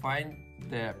try to find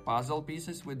the puzzle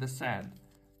pieces with the sand.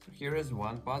 So here is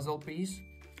one puzzle piece,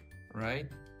 right,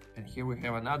 and here we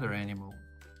have another animal.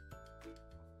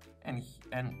 And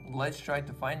let's try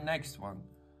to find next one.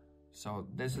 So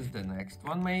this is the next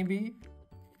one maybe,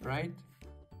 right?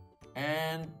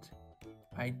 And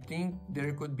I think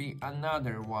there could be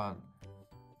another one.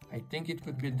 I think it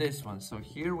could be this one. So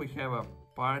here we have a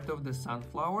part of the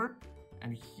sunflower,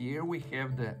 and here we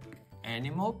have the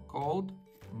animal called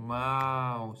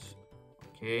mouse.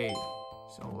 Okay,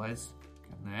 so let's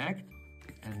connect,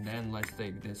 and then let's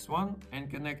take this one and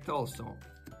connect also.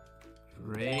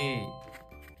 Great.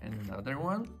 And another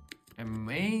one.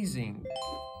 Amazing.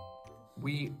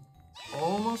 We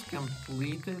almost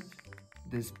completed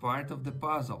this part of the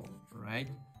puzzle, right?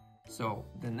 So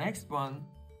the next one,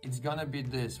 it's gonna be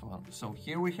this one. So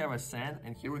here we have a sand,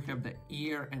 and here we have the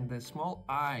ear and the small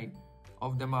eye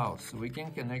of the mouse. So we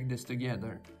can connect this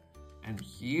together. And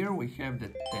here we have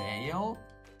the tail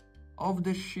of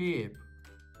the sheep,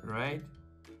 right?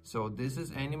 So this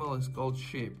animal is called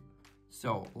sheep.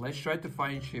 So let's try to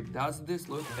find sheep. Does this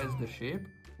look as the sheep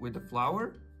with the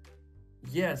flower?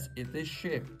 Yes, it is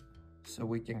sheep. So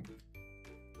we can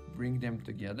bring them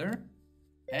together.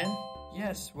 And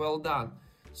yes, well done.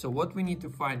 So what we need to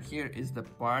find here is the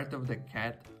part of the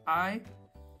cat eye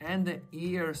and the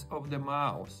ears of the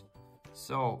mouse.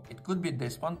 So it could be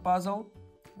this one puzzle,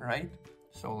 right?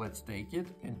 So let's take it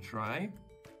and try.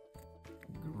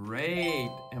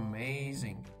 Great,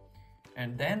 amazing.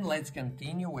 And then let's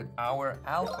continue with our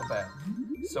alphabet.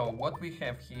 So what we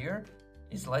have here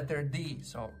is letter D.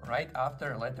 So right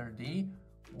after letter D,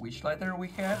 which letter we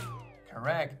have?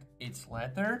 Correct, it's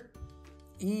letter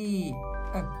E.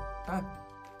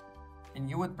 And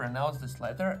you would pronounce this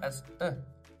letter as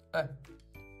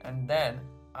And then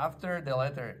after the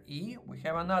letter E, we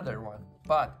have another one.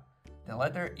 But the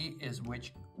letter E is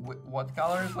what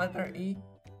color is letter E?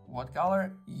 What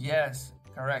color? Yes,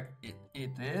 correct.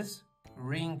 It is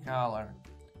green color.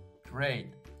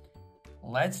 Great.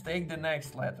 Let's take the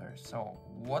next letter. So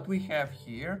what we have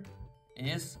here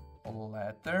is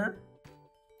letter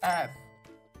F.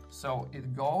 So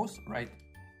it goes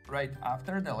right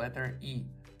after the letter E.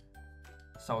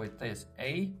 So it is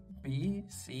A, B,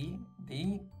 C,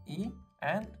 D, E,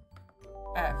 and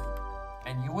F.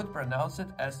 and you would pronounce it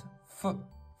as f,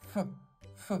 f,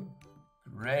 f.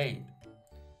 Great.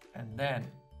 And then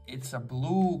it's a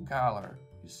blue color.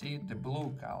 You see the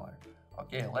blue color.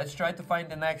 Okay, let's try to find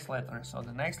the next letter. So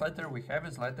the next letter we have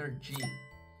is letter G.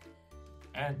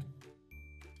 And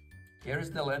here's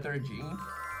the letter G.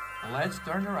 Let's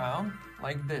turn around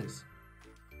like this.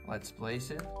 Let's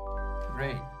place it.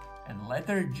 Great. And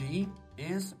letter G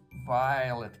is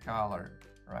violet color,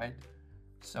 right?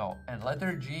 So, and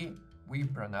letter G we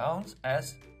pronounce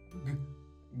as G,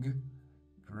 G.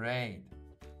 Great.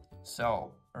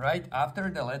 So, right after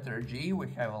the letter G we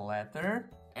have a letter,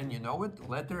 and you know it,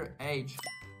 letter H.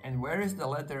 And where is the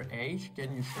letter H?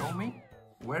 Can you show me?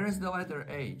 Where is the letter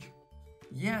H?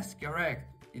 Yes, correct.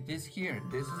 It is here.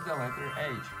 This is the letter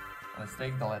H. Let's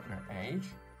take the letter H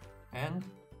and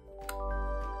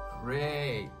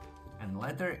great. And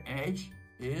letter H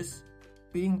is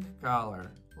pink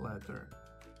color letter.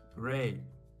 Great.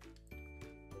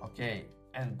 Okay,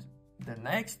 and the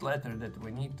next letter that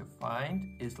we need to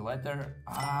find is letter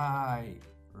I,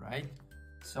 right?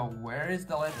 So where is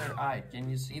the letter I? Can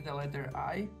you see the letter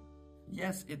I?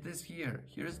 Yes, it is here.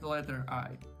 Here's the letter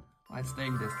I. Let's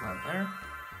take this letter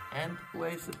and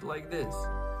place it like this.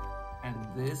 And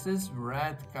this is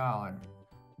red color.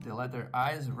 The letter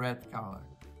I is red color.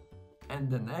 And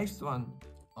the next one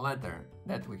letter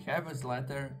that we have is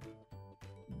letter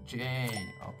J.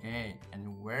 Okay,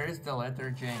 and where is the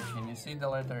letter J? Can you see the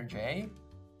letter J?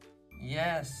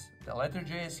 Yes, the letter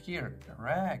J is here.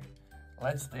 Correct.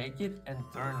 Let's take it and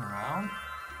turn around.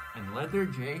 And letter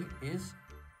J is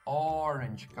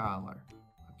orange color.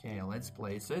 Okay, let's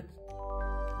place it.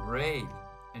 Great.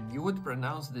 And you would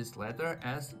pronounce this letter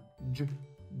as J,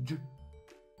 J.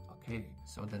 Okay,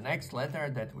 so the next letter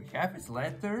that we have is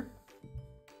letter,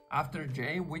 after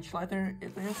J, which letter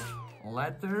it is?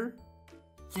 Letter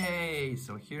K.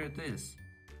 So here it is.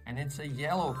 And it's a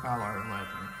yellow color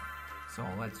letter. So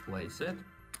let's place it.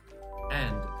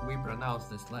 And we pronounce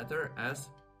this letter as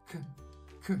K,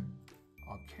 K.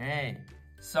 Okay,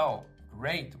 so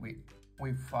great.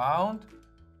 We found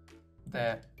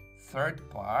the third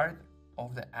part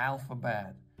of the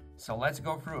alphabet. So let's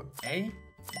go through A,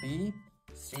 B,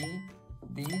 C,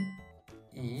 D,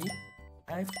 E,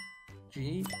 F,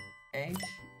 G, H,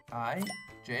 I,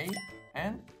 J,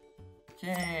 and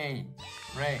K.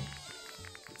 Great.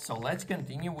 So let's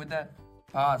continue with the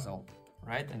puzzle,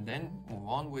 right? And then move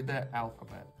on with the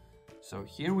alphabet. So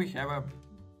here we have a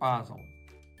puzzle.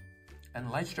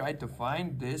 And let's try to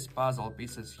find these puzzle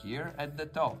pieces here at the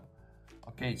top.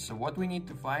 Okay, so what we need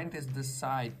to find is the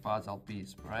side puzzle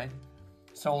piece, right?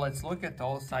 So let's look at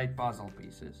all side puzzle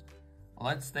pieces.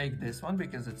 Let's take this one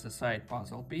because it's a side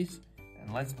puzzle piece,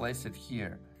 and let's place it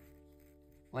here.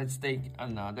 Let's take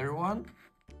another one,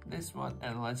 this one,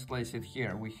 and let's place it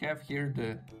here. We have here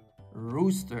the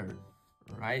rooster,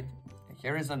 right? And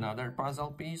here is another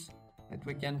puzzle piece that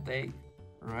we can take,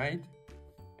 right?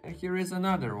 And here is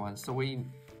another one. So we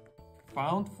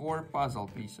found 4 puzzle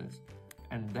pieces.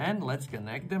 And then let's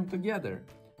connect them together.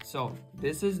 So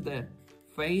this is the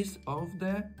face of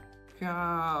the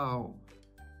cow.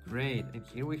 Great. And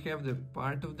here we have the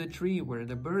part of the tree where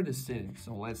the bird is sitting.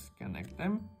 So let's connect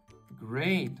them.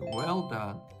 Great. Well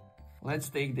done. Let's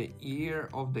take the ear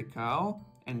of the cow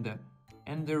and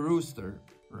the rooster,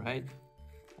 right?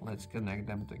 Let's connect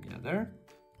them together.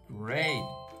 Great.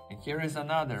 And here is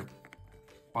another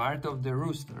part of the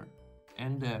rooster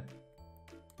and the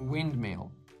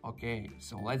windmill. Okay,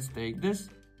 so let's take this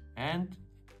and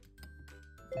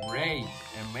great,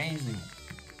 amazing.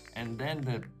 And then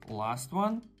the last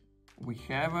one, we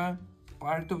have a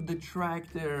part of the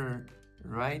tractor,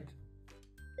 right?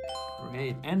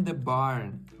 Great, and the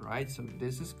barn, right? So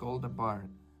this is called a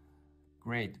barn.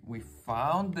 Great, we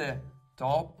found the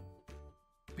top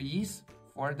piece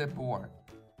for the board.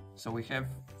 So we have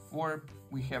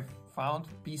found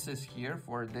pieces here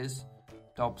for this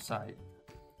top side.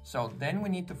 So then we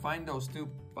need to find those 2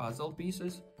 puzzle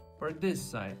pieces for this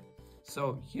side.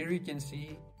 So here you can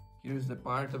see, here's the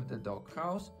part of the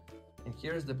doghouse, and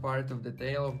here's the part of the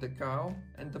tail of the cow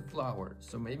and the flower.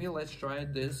 So maybe let's try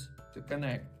this to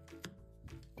connect.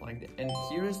 Like that. And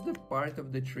here is the part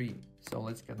of the tree. So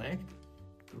let's connect.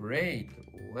 Great,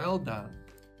 well done.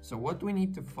 So what we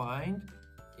need to find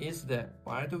is the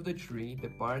part of the tree, the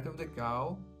part of the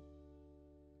cow,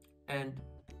 and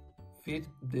fit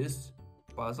this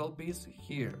puzzle piece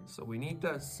here. So we need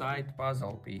a side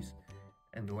puzzle piece,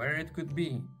 and where it could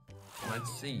be,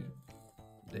 let's see.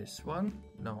 This one?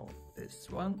 No. This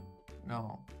one?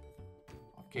 No.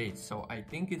 Okay, so I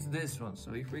think it's this one.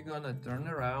 So if we're gonna turn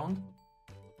around,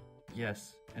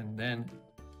 yes, and then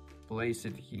place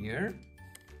it here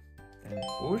and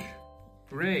push,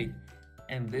 Great.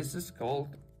 And this is called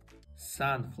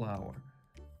sunflower.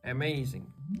 Amazing.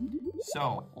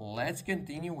 So let's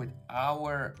continue with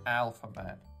our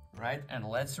alphabet, right? And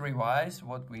let's revise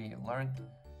what we learned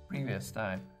previous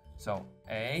time. So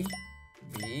A,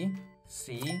 B,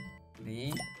 C,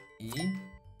 D, E,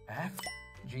 F,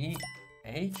 G,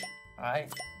 H, I,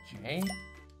 J,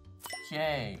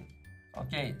 K.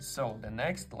 Okay, so the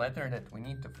next letter that we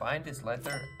need to find is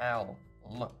letter L.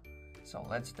 L. So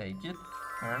let's take it,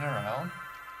 turn around,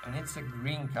 and it's a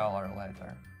green color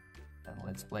letter. And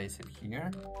let's place it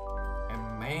here.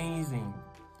 Amazing.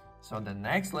 So the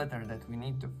next letter that we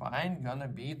need to find gonna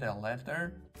be the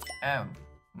letter M.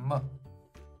 M.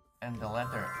 And the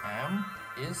letter M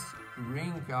is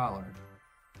green color.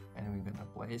 And we're gonna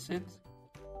place it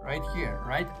right here.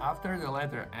 Right after the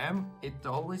letter M, it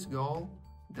always go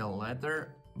the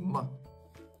letter M.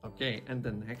 Okay, and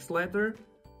the next letter,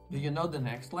 do you know the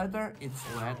next letter? It's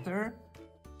letter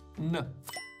N.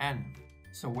 N.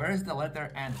 So where is the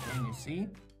letter N? Can you see?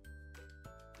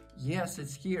 Yes,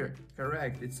 it's here.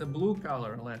 Correct. It's a blue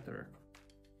color letter.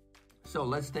 So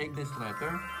let's take this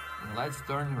letter and let's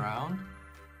turn around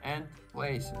and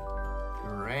place it.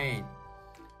 Great.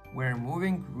 We're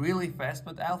moving really fast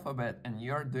with alphabet and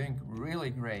you're doing really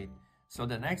great. So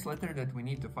the next letter that we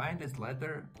need to find is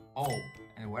letter O.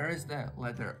 And where is the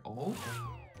letter O?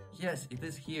 Yes, it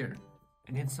is here.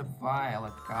 And it's a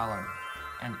violet color.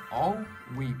 And O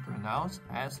we pronounce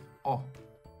as O.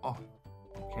 O.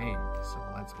 Okay, so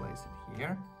let's place it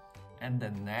here. And the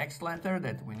next letter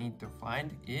that we need to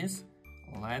find is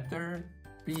letter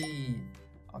P.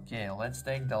 Okay, let's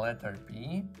take the letter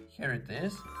P. Here it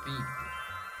is, P.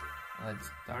 Let's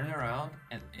turn around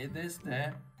and it is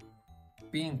the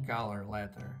pink color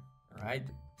letter, right?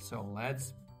 So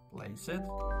let's place it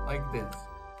like this.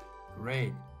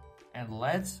 Great. And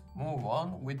let's move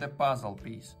on with the puzzle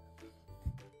piece.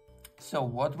 So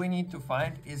what we need to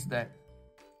find is the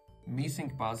missing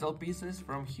puzzle pieces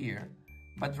from here.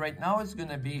 But right now it's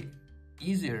gonna be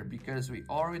easier because we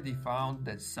already found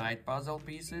the side puzzle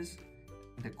pieces,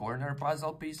 the corner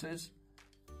puzzle pieces,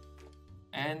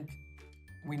 and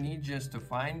we need just to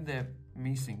find the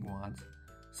missing ones.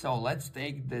 So let's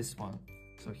take this one.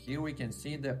 So here we can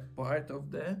see the part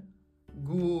of the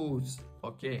goose,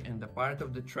 okay, and the part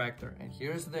of the tractor. And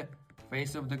here's the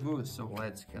face of the goose. So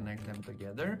let's connect them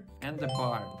together. And the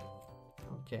barn.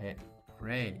 Okay,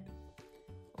 great.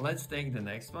 Let's take the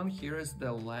next one. Here is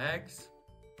the legs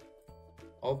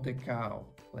of the cow.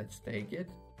 Let's take it.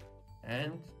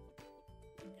 And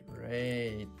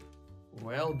great.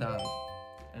 Well done.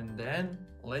 And then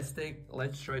let's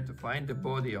try to find the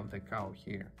body of the cow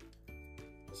here.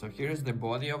 So here's the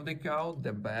body of the cow,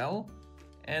 the bell,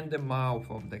 and the mouth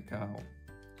of the cow.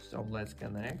 So let's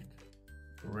connect.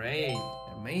 Great,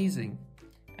 amazing.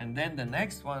 And then the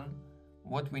next one,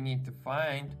 what we need to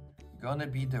find, gonna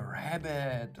be the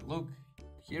rabbit. Look,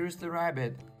 here's the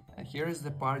rabbit, and here's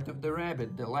the part of the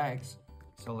rabbit, the legs.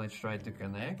 So let's try to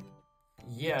connect.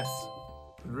 Yes,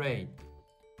 great.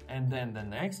 And then the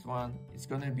next one is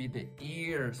gonna be the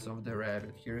ears of the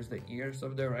rabbit. Here's the ears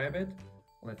of the rabbit.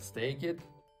 Let's take it.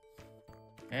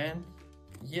 And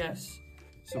yes,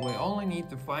 so we only need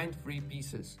to find 3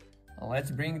 pieces.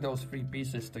 Let's bring those 3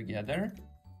 pieces together,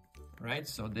 right?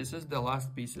 So this is the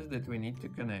last pieces that we need to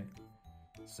connect.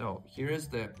 So here is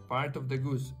the part of the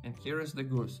goose, and here is the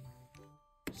goose.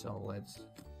 So let's,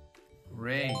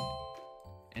 great.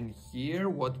 And here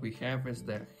what we have is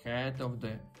the head of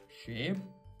the sheep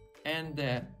and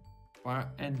the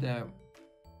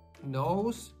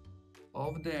nose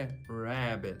of the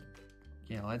rabbit.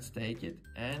 Okay, let's take it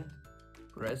and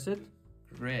press it.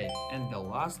 Great. And the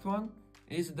last one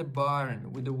is the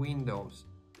barn with the windows.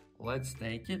 Let's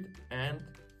take it and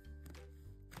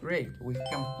great. We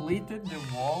completed the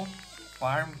wall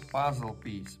farm puzzle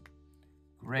piece.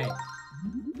 Great.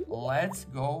 Let's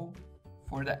go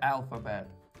for the alphabet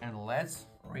and let's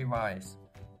revise.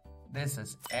 This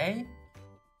is A,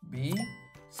 B,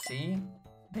 C,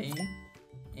 D,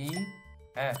 E,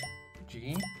 F,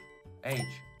 G, H,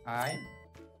 I,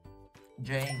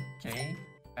 J, K,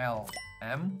 L,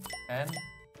 M, N,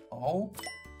 O,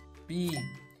 P.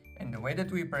 And the way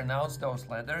that we pronounce those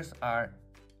letters are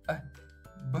A,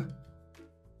 B,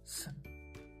 S,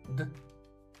 D,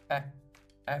 E,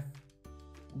 F,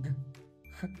 G,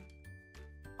 H,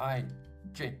 I,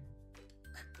 J,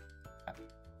 K,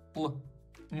 L,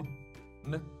 M,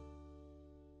 N,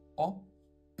 O,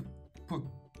 P.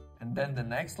 And then the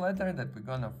next letter that we're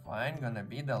gonna find gonna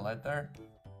be the letter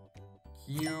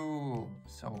Q.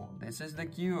 So this is the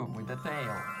Q with the tail,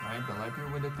 right? The letter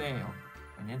with the tail.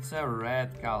 And it's a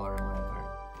red color letter.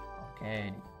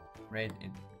 Okay, great.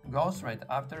 goes right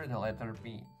after the letter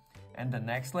P. And the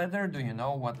next letter, do you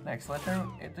know what next letter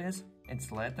it is?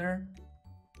 It's letter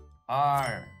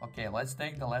R. Okay, let's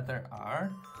take the letter R,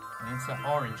 and it's an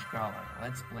orange color.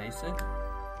 Let's place it.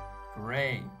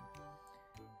 Great.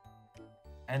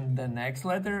 And the next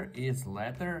letter is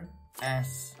letter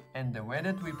S. And the way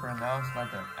that we pronounce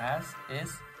letter S is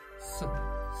S.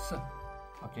 S.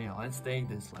 Okay, let's take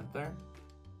this letter.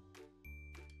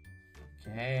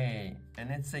 Okay,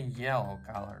 and it's a yellow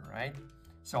color, right?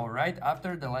 So right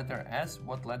after the letter S,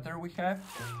 what letter we have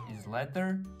is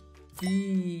letter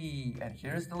T. And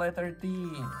here's the letter T.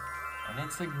 And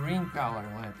it's a green color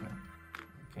letter.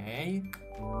 Okay,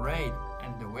 great.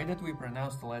 And the way that we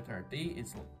pronounce the letter T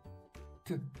is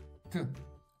T, T.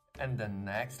 And the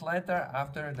next letter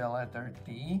after the letter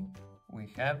T, we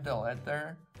have the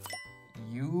letter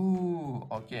U.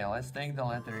 Okay, let's take the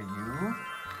letter U.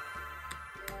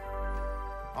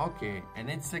 Okay, and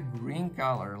it's a green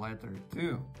color letter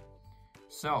too.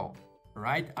 So,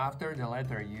 right after the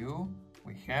letter U,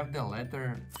 we have the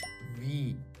letter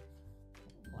V.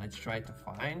 Let's try to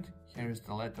find. Here's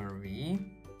the letter V.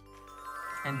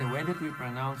 And the way that we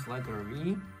pronounce letter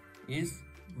V is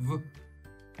V.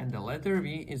 And the letter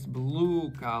V is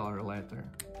blue color letter.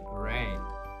 Great.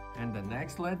 And the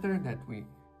next letter that we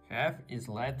have is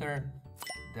letter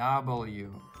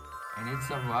W. And it's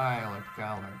a violet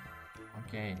color.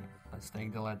 Okay, let's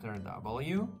take the letter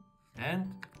W.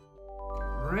 And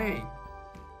great.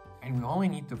 And we only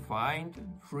need to find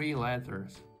 3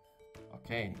 letters.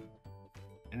 Okay.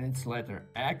 And it's letter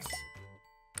X.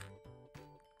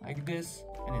 Like this.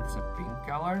 And it's a pink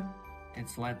color.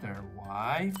 It's letter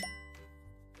Y.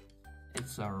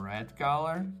 It's a red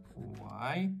color,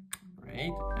 Y,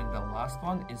 great. And the last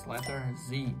one is letter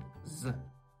Z, Z.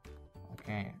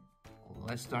 Okay,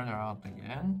 let's turn around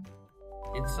again.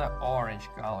 It's an orange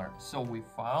color. So we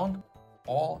found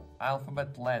all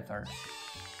alphabet letters.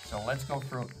 So let's go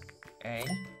through A,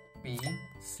 B,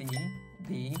 C,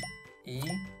 D, E,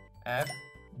 F,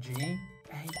 G,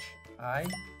 H, I,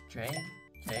 J,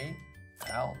 K,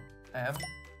 L, M,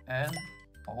 N,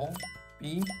 O,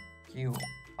 P, Q,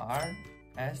 R,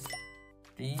 S,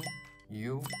 T,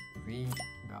 U, V,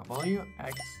 W,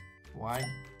 X, Y,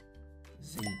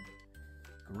 Z.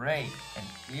 Great. And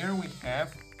here we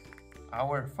have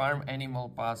our farm animal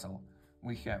puzzle.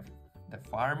 We have the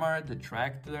farmer, the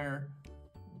tractor,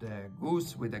 the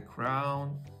goose with a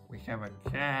crown. We have a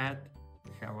cat.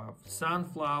 We have a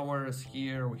sunflowers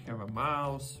here. We have a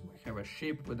mouse. We have a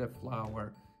sheep with a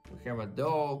flower. We have a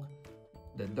dog,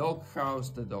 the dog house,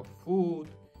 the dog food.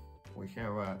 We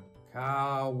have a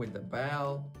cow with the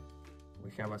bell.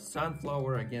 We have a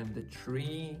sunflower, again the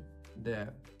tree, the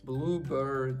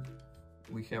bluebird.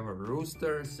 We have a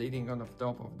rooster sitting on the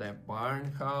top of the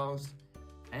barn house.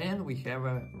 And we have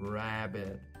a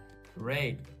rabbit.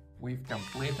 Great, we've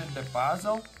completed the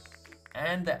puzzle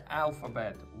and the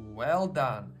alphabet. Well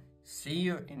done. See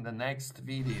you in the next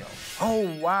video. Oh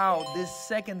wow, this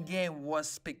second game was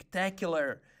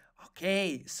spectacular.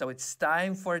 Okay, so it's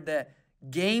time for the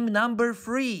game number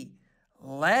 3.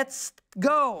 Let's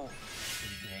go!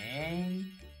 Today,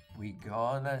 we're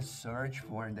gonna search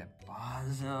for the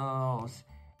puzzles.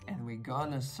 And we're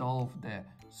gonna solve the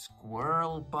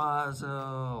squirrel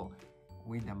puzzle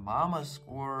with the mama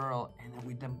squirrel and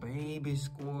with the baby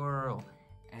squirrel.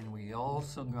 And we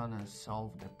also gonna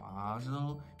solve the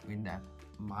puzzle with the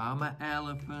mama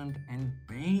elephant and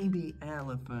baby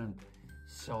elephant.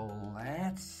 So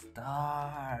let's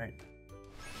start.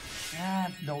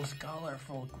 Have those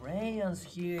colorful crayons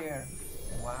here.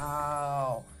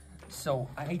 Wow. So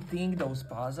I think those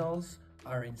puzzles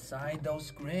are inside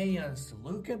those crayons.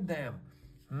 Look at them.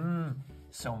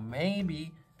 So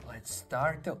maybe let's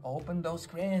start to open those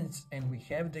crayons. And we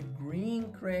have the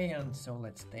green crayon. So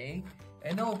let's take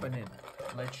and open it.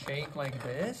 Let's shake like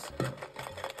this.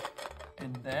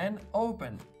 And then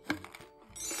open.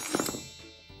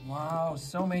 Wow,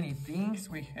 so many things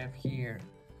we have here.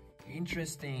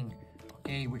 Interesting.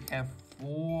 Okay, we have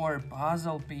 4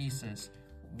 puzzle pieces.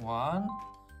 1,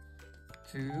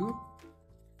 2,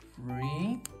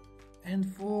 3, and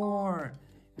 4.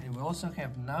 And we also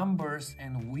have numbers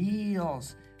and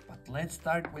wheels. But let's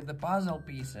start with the puzzle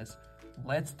pieces.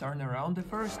 Let's turn around the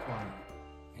first one.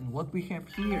 And what we have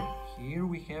here? Here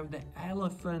we have the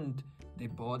elephant. The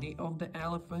body of the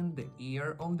elephant, the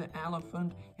ear of the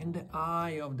elephant, and the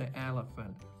eye of the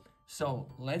elephant. So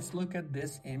let's look at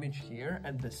this image here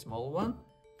at the small one.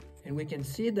 And we can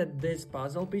see that this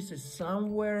puzzle piece is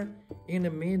somewhere in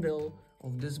the middle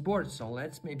of this board. So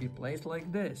let's maybe place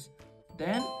like this.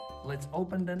 Then let's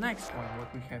open the next one.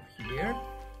 What we have here?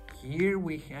 Here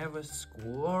we have a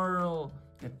squirrel.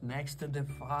 Get next to the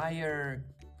fire.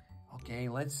 Okay,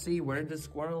 let's see where the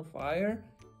squirrel fire.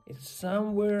 It's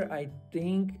somewhere, I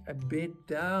think, a bit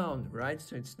down, right?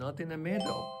 So it's not in the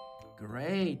middle.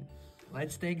 Great.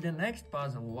 Let's take the next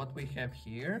puzzle. What we have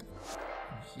here?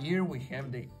 Here we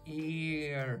have the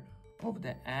ear of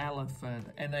the elephant.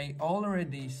 And I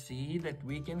already see that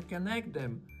we can connect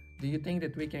them. Do you think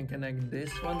that we can connect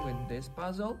this one with this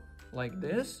puzzle? Like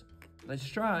this? Let's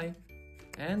try.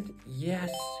 And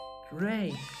yes,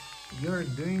 great. You're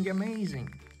doing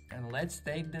amazing. And let's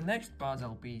take the next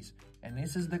puzzle piece. And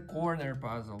this is the corner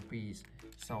puzzle piece.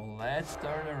 So let's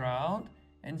turn around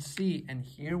and see. And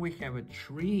here we have a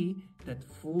tree that's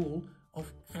full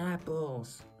of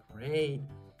apples. Great.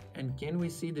 And can we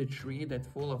see the tree that's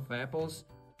full of apples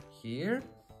here?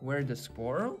 Where the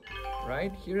squirrel,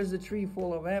 right? Here is the tree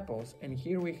full of apples. And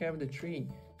here we have the tree.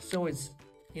 So it's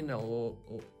in the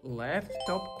left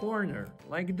top corner,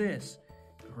 like this.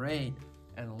 Great.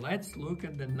 And let's look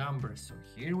at the numbers. So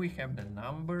here we have the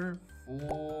number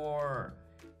 4.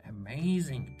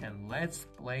 Amazing. And let's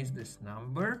place this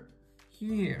number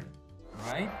here,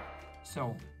 right?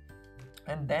 So,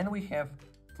 and then we have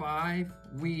 5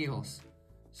 wheels.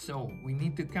 So we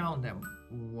need to count them.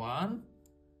 1,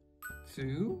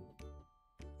 2,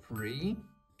 3,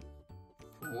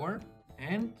 4,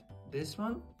 and this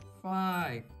one,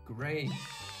 5. Great.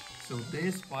 So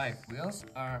these 5 wheels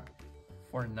are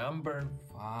for number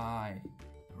 5.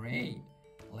 Great.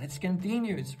 Let's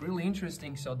continue. It's really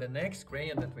interesting. So the next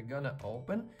crayon that we're gonna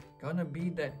open gonna be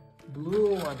the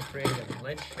blue one crayon.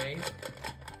 Let's shade.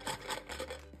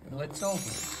 Let's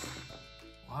open.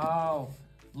 Wow.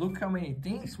 Look how many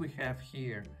things we have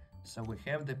here. So we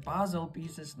have the puzzle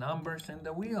pieces, numbers, and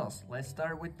the wheels. Let's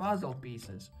start with puzzle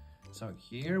pieces. So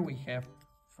here we have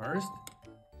first,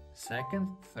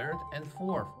 second, third, and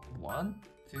fourth. 1,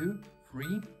 2,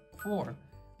 3, 4.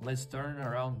 Let's turn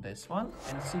around this one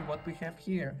and see what we have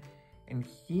here. And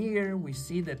here we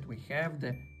see that we have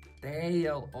the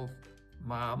tail of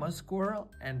mama squirrel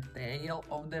and tail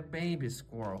of the baby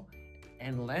squirrel.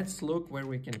 And let's look where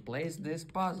we can place this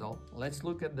puzzle. Let's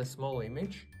look at the small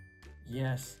image.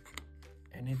 Yes.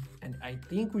 And I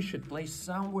think we should place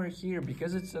somewhere here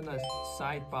because it's on a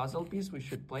side puzzle piece. We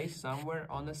should place somewhere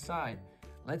on the side.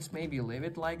 Let's maybe leave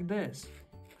it like this.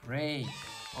 Great.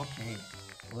 Okay.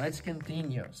 Let's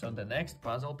continue. So the next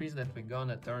puzzle piece that we're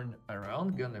gonna turn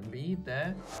around gonna be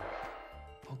the...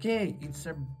 Okay, it's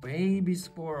a baby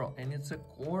squirrel and it's a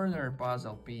corner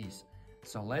puzzle piece.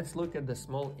 So let's look at the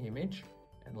small image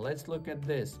and let's look at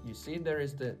this. You see there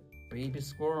is the baby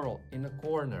squirrel in the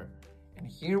corner. And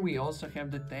here we also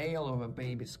have the tail of a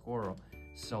baby squirrel.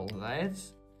 So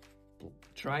let's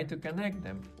try to connect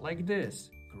them like this.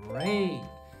 Great!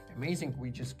 Amazing, we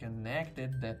just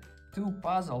connected the 2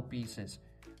 puzzle pieces.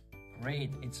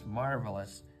 Great, it's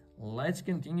marvelous. Let's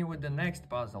continue with the next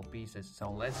puzzle pieces.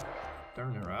 So let's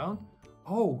turn around.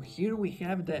 Oh, here we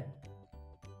have the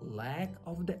leg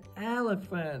of the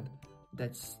elephant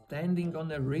that's standing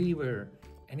on a river.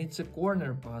 And it's a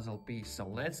corner puzzle piece. So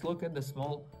let's look at the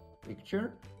small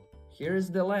picture. Here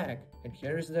is the leg, and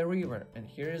here is the river, and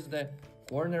here is the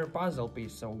corner puzzle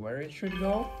piece. So where it should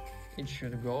go? It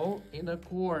should go in a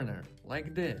corner,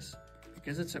 like this.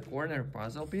 Because it's a corner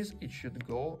puzzle piece, it should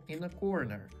go in a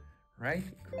corner, right?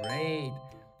 Great.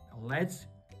 Let's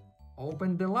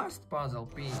open the last puzzle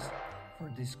piece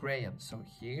for this crayon. So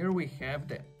here we have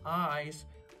the eyes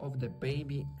of the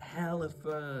baby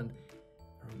elephant.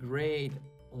 Great.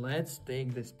 Let's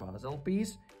take this puzzle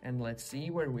piece and let's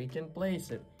see where we can place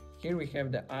it. Here we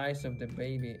have the eyes of the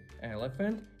baby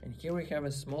elephant, and here we have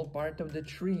a small part of the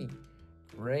tree.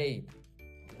 Great.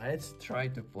 Let's try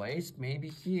to place maybe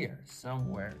here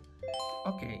somewhere.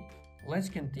 Okay, let's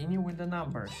continue with the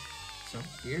numbers. So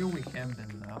here we have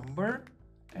the number,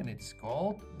 and it's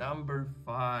called number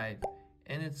 5,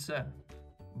 and it's a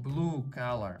blue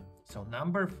color. So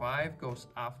number 5 goes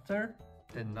after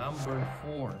the number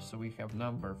 4. So we have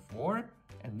number 4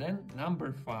 and then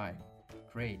number 5.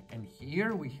 Great. And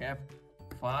here we have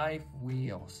 5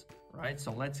 wheels, right?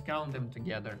 So let's count them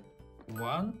together.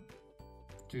 1,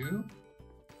 2,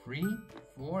 3,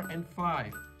 4, and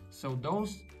 5. So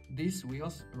these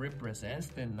wheels represents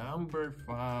the number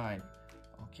 5.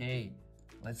 Okay,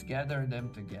 let's gather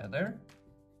them together.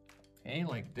 Okay,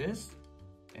 like this.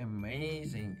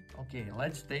 Amazing. Okay,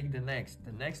 let's take the next.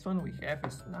 The next one we have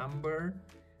is number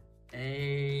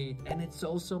 8, and it's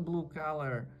also blue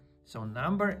color. So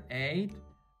number 8,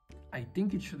 I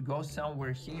think it should go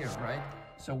somewhere here, right?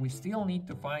 So we still need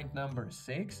to find number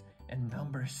 6 and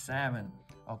number 7.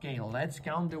 Okay, let's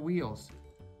count the wheels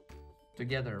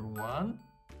together. 1,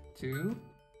 2,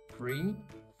 3,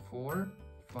 4,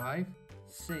 5,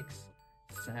 6,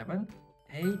 7,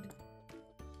 8,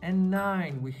 and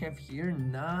 9. We have here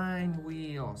 9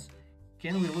 wheels.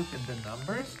 Can we look at the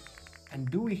numbers? And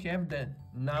do we have the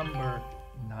number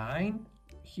 9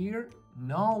 here?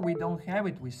 No, we don't have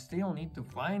it. We still need to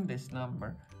find this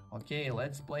number. Okay,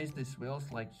 let's place these wheels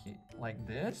like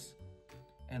this.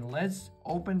 And let's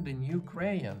open the new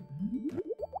crayon.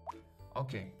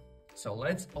 Okay, so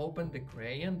let's open the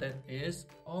crayon that is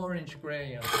orange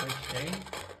crayon. Okay.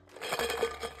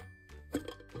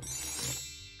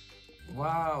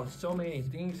 Wow, so many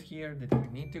things here that we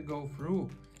need to go through.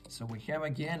 So we have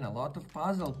again a lot of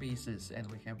puzzle pieces, and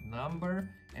we have number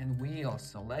and wheels.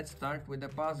 So let's start with the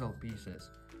puzzle pieces.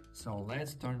 So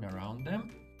let's turn around them.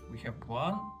 We have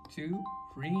 1, 2,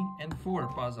 3, and 4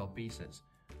 puzzle pieces.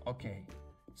 Okay,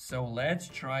 so let's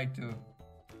try to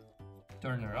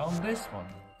turn around this one.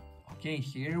 Okay,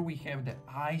 here we have the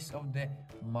eyes of the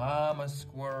mama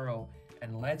squirrel.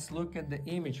 And let's look at the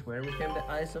image where we have the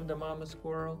eyes of the mama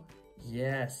squirrel.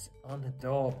 Yes, on the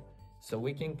top. So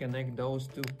we can connect those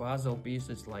 2 puzzle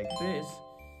pieces like this.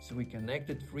 So we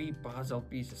connected 3 puzzle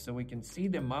pieces so we can see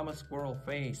the mama squirrel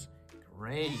face.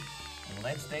 Great. And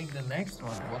let's take the next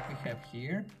one. What we have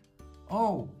here?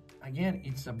 Oh, again,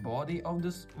 it's a body of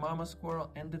this mama squirrel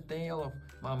and the tail of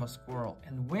mama squirrel.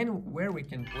 And where we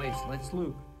can place? Let's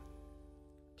look.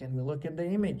 Can we look at the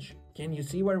image? Can you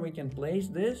see where we can place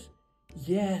this?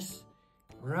 Yes.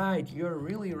 Right, you're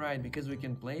really right, because we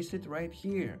can place it right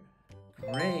here.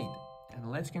 Great. And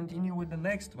let's continue with the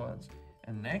next ones.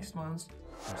 And next ones,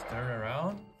 let's turn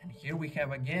around. And here we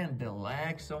have again the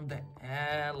legs of the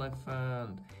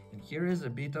elephant. And here is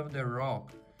a bit of the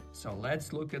rock. So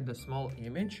let's look at the small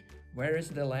image. Where is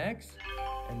the legs?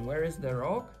 And where is the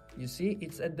rock? You see,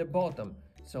 it's at the bottom.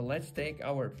 So let's take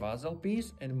our puzzle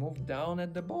piece and move down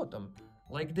at the bottom.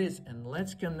 Like this. And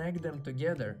let's connect them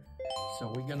together.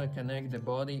 So we're gonna connect the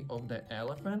body of the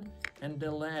elephant and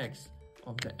the legs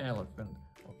of the elephant.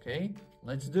 Okay,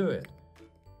 let's do it.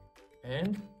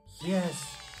 And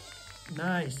yes,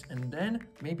 nice. And then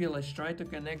maybe let's try to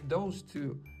connect those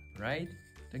 2, right,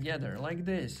 together like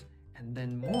this. And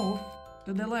then move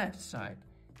to the left side.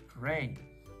 Great.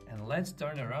 And let's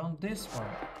turn around this one.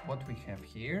 What we have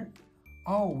here?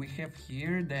 Oh, we have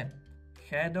here the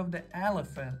head of the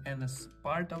elephant and a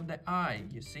part of the eye,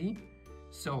 you see?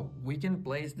 So we can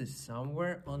place this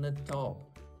somewhere on the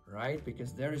top, right?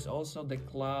 Because there is also the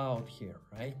cloud here,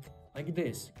 right? Like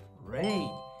this.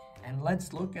 Great. And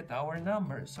let's look at our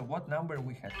number. So what number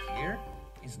we have here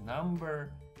is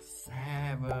number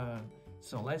 7.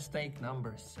 So let's take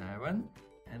number 7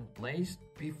 and place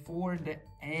before the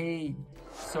 8.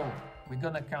 So we're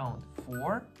gonna count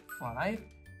 4, 5.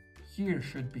 Here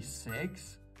should be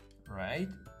 6, right?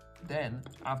 Then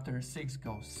after 6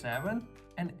 goes 7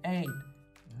 and 8.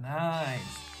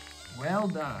 Nice. Well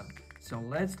done. So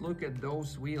let's look at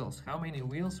those wheels. How many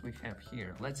wheels we have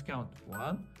here? Let's count.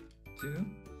 1, 2,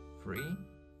 3,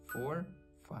 4,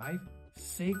 5,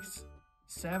 6,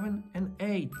 7, and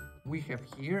 8. We have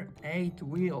here 8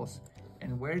 wheels.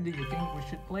 And where do you think we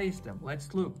should place them?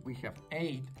 Let's look. We have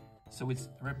 8. So it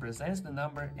represents the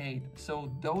number 8.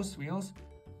 So those wheels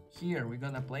here, we're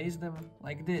gonna place them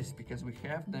like this because we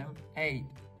have them 8.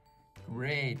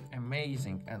 Great,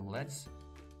 amazing. And let's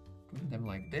put them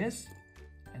like this.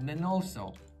 And then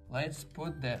also, let's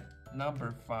put the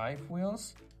number 5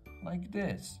 wheels like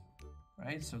this,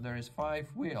 right? So there is 5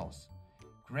 wheels.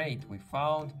 Great, we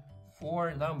found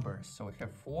 4 numbers. So we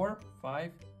have 4,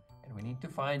 5, and we need to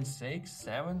find 6,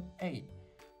 7, 8,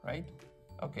 right?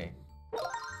 Okay,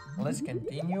 let's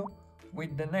continue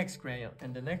with the next crayon.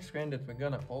 And the next crayon that we're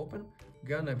gonna open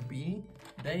gonna be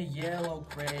the yellow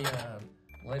crayon.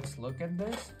 Let's look at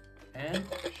this and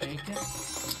shake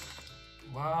it.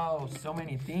 Wow, so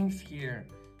many things here.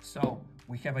 So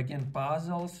we have again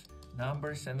puzzles,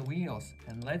 numbers, and wheels.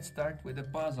 And let's start with the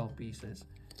puzzle pieces.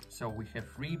 So we have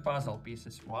 3 puzzle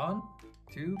pieces, 1,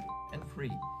 2, and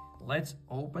 3. Let's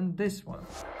open this one.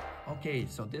 Okay,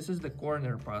 so this is the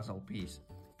corner puzzle piece.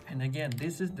 And again,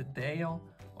 this is the tail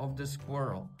of the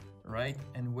squirrel, right?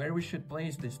 And where we should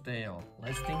place this tail?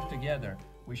 Let's think together.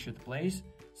 We should place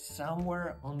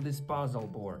somewhere on this puzzle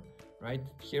board, right?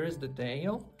 Here is the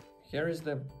tail. Here is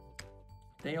the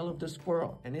tail of the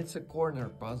squirrel, and it's a corner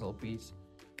puzzle piece.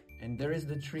 And there is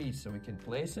the tree, so we can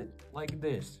place it like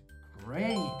this.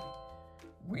 Great!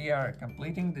 We are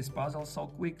completing this puzzle so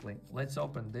quickly. Let's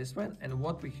open this one, and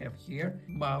what we have here,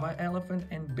 mama elephant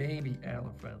and baby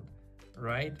elephant,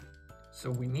 right?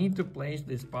 So we need to place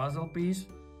this puzzle piece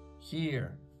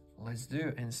here. Let's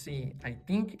do and see. I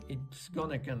think it's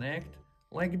gonna connect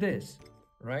like this,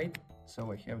 right? So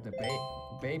we have the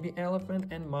baby elephant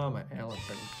and mama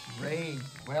elephant. Great,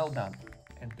 well done.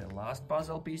 And the last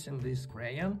puzzle piece in this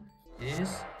crayon is,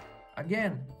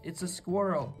 again, it's a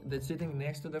squirrel that's sitting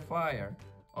next to the fire.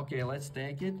 Okay, let's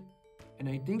take it. And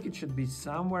I think it should be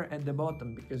somewhere at the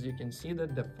bottom because you can see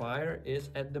that the fire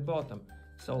is at the bottom.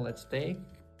 So let's take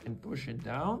and push it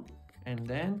down and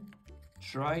then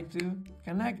try to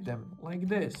connect them like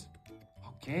this.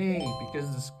 Okay,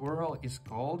 because the squirrel is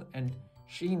cold and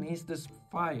she needs this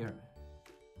fire.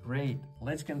 Great,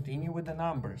 let's continue with the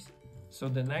numbers. So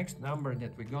the next number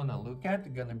that we're gonna look at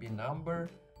is gonna be number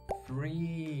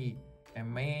 3.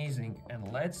 Amazing.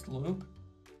 And let's look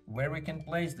where we can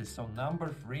place this. So number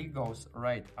 3 goes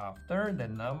right after the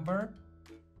number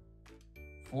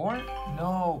 4?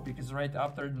 No, because right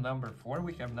after the number 4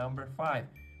 we have number 5.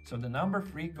 So the number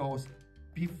 3 goes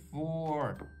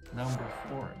before number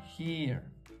 4 here.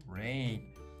 Great.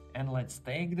 And let's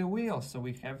take the wheels. So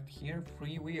we have here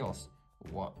 3 wheels.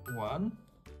 1,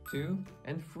 2,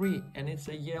 and 3. And it's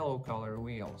a yellow color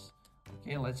wheels.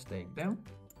 Okay, let's take them.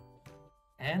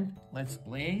 And let's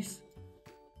place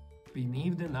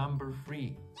beneath the number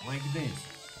 3 like this.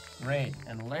 Great.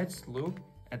 And let's look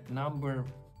at number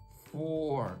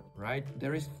 4, right?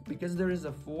 Because there is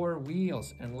a 4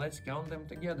 wheels, and let's count them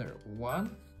together.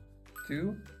 1,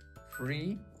 2,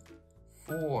 3,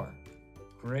 4.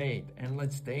 Great. And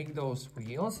let's take those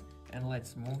wheels and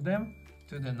let's move them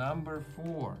to the number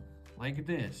 4 like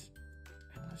this.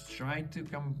 And let's try to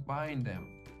combine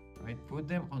them, right? Put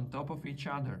them on top of each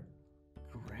other.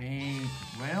 Great,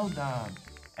 well done.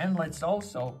 And let's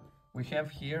also, we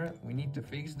have here, we need to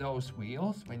fix those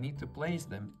wheels. We need to place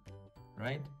them,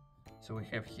 right? So we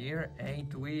have here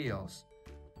 8 wheels.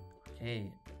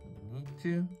 Okay, we need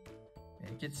to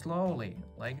make it slowly,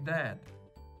 like that.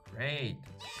 Great,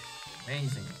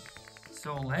 amazing.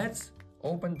 So let's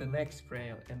open the next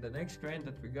crayon. And the next crayon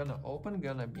that we're gonna open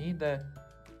gonna be the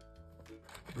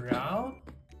brown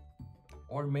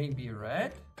or maybe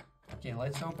red. Okay,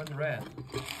 let's open red.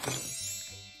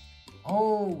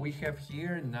 Oh, we have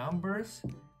here numbers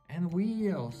and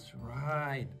wheels,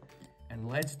 right? And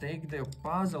let's take the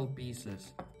puzzle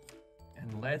pieces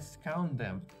and let's count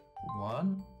them.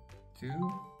 1,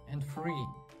 2, and 3.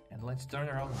 And let's turn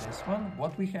around this one.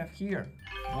 What we have here,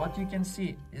 what you can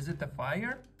see, is it a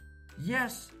fire?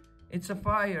 Yes, it's a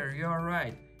fire, you're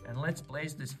right. And let's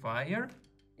place this fire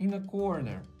in a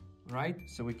corner, right?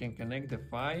 So we can connect the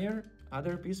fire,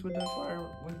 other piece with the fire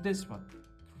with this one.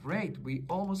 Great, we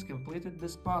almost completed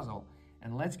this puzzle.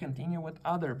 And let's continue with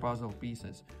other puzzle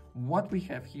pieces. What we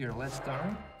have here, let's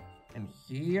turn. And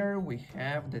here we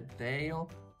have the tail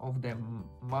of the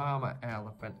mama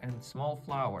elephant and small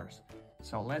flowers.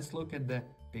 So let's look at the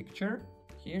picture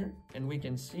here and we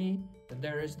can see that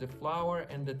there is the flower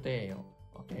and the tail.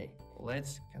 Okay,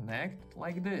 let's connect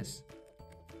like this.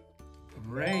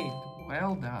 Great,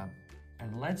 well done.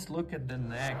 And let's look at the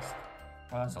next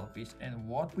puzzle piece. And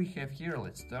what we have here,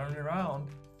 let's turn around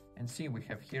and see. We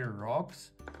have here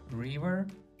rocks, river,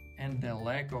 and the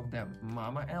leg of the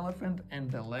mama elephant and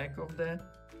the leg of the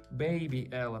baby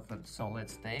elephant. So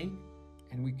let's take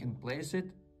and we can place it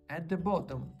at the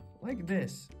bottom like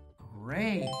this.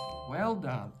 Great, well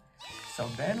done. So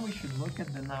then we should look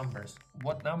at the numbers.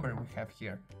 What number we have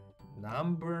here?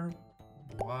 Number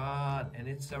 1, and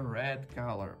it's a red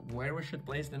color. Where we should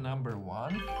place the number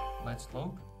 1? Let's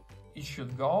look. It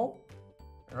should go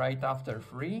right after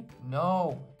 3.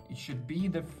 No, it should be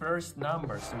the first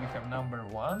number. So we have number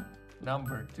 1,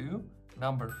 number 2,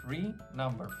 number 3,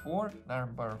 number 4,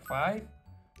 number 5,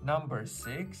 number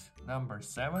 6, number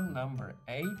 7, number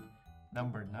 8,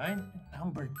 number 9, and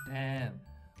number 10.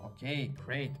 Okay,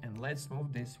 great. And let's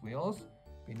move these wheels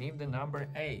beneath the number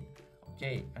 8.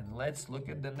 Okay, and let's look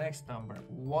at the next number.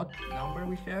 What number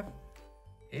we have?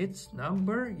 It's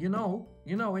number, you know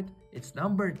it. It's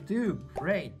number 2.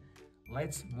 Great.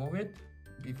 Let's move it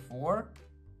before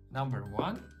number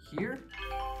 1 here.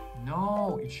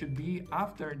 No, it should be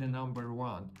after the number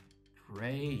 1.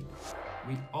 Great.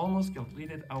 We almost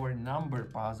completed our number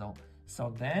puzzle.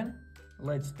 So then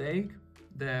let's take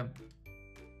the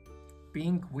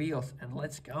pink wheels and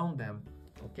let's count them.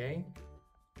 Okay.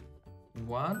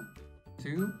 1,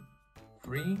 2,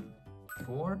 3,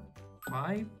 4,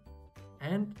 5,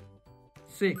 and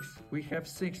 6. We have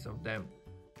 6 of them.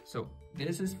 So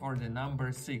this is for the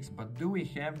number 6. But do we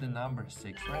have the number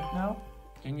 6 right now?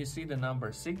 Can you see the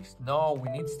number 6? No, we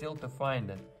need still to find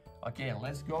it. Okay,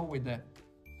 let's go with the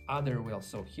other wheel.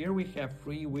 So here we have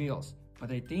 3 wheels.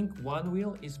 But I think 1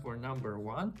 wheel is for number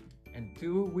 1 and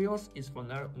 2 wheels is for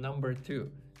number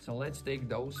 2. So let's take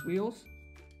those wheels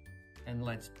and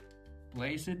let's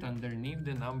place it underneath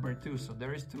the number 2. So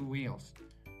there is 2 wheels,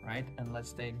 right? And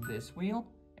let's take this wheel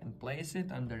and place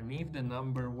it underneath the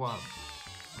number 1.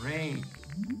 Great.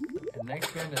 The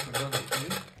next one that we're gonna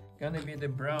do gonna be the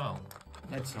brown.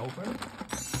 Let's open.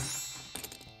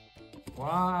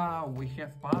 Wow, we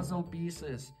have puzzle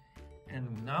pieces and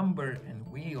number and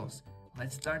wheels.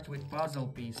 Let's start with puzzle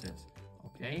pieces.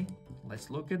 Okay, let's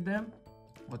look at them.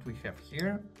 What we have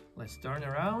here. Let's turn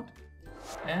around.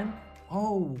 And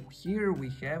oh, here we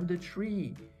have the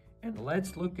tree. And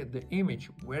let's look at the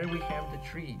image where we have the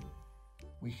tree.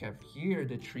 We have here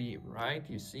the tree, right?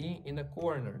 You see in the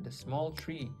corner, the small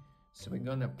tree. So we're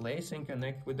gonna place and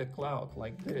connect with the cloud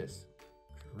like this.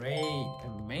 Great,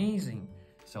 amazing.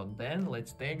 So then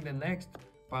let's take the next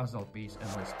puzzle piece and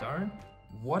let's turn.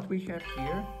 What we have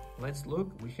here, let's look.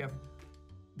 We have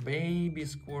baby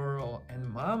squirrel and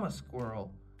mama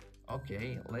squirrel.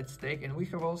 Okay, let's take, and we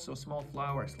have also small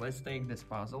flowers. Let's take this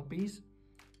puzzle piece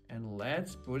and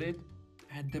let's put it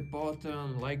at the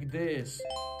bottom like this.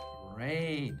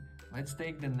 Great. Let's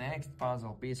take the next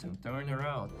puzzle piece and turn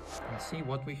around and see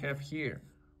what we have here.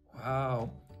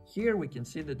 Wow. Here we can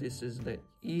see that this is the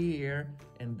ear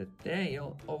and the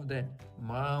tail of the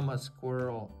mama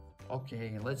squirrel.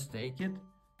 Okay, let's take it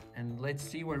and let's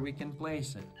see where we can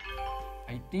place it.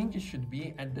 I think it should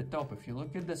be at the top. If you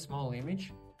look at the small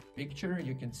image picture,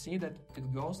 you can see that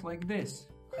it goes like this.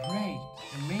 Great,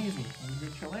 amazing,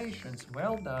 congratulations,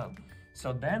 well done.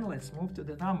 So then let's move to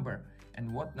the number.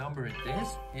 And what number it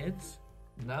is? It's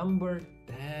number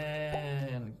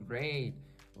 10. Great.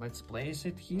 Let's place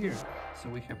it here. So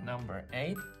we have number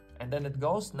 8, and then it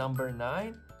goes number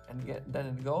 9, and then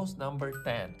it goes number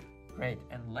 10. Great.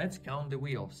 And let's count the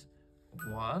wheels.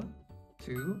 1,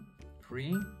 2,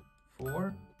 3,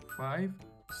 4, 5,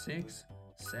 6,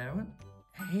 7,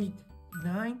 8,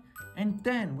 9, and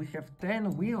 10. We have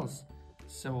 10 wheels.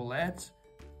 So let's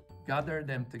gather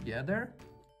them together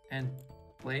and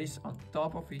place on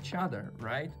top of each other,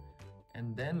 right?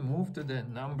 And then move to the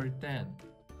number 10,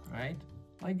 right?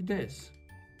 Like this.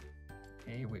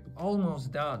 Okay, we're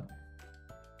almost done.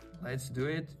 Let's do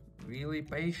it really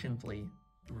patiently.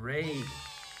 Great.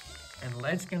 And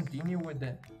let's continue with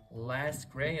the last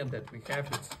crayon that we have.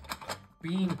 It's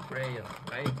pink crayon,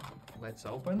 right? Let's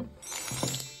open.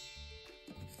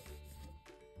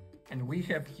 And we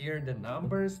have here the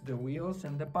numbers, the wheels,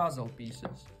 and the puzzle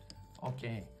pieces.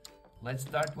 Okay, let's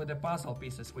start with the puzzle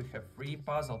pieces. We have 3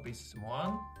 puzzle pieces.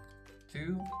 1,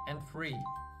 2, and 3.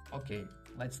 Okay,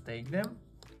 let's take them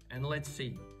and let's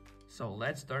see. So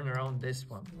let's turn around this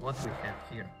one. What we have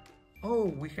here? Oh,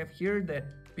 we have here the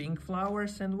pink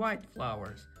flowers and white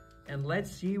flowers. And let's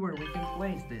see where we can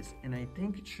place this. And I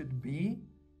think it should be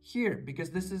here, because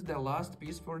this is the last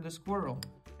piece for the squirrel.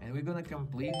 And we're gonna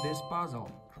complete this puzzle.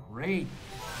 Great,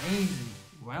 amazing,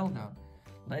 well done.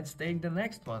 Let's take the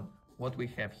next one. What we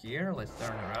have here, let's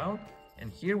turn around. And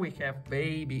here we have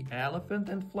baby elephant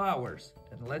and flowers.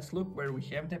 And let's look where we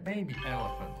have the baby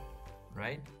elephant,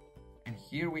 right? And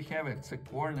here we have it. It's a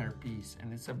corner piece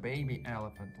and it's a baby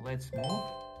elephant. Let's move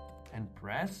and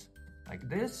press like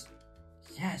this.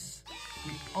 Yes,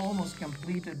 we almost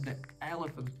completed the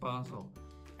elephant puzzle.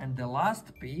 And the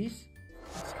last piece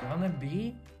is gonna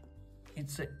be,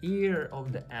 it's the ear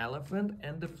of the elephant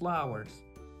and the flowers.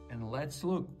 And let's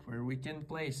look where we can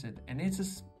place it. And it's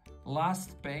a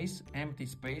last space, empty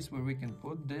space, where we can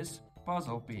put this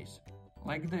puzzle piece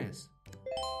like this.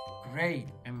 Great,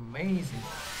 amazing.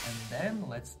 And then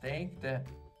let's take the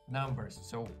numbers.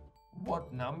 So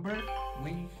what number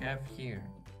we have here?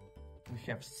 We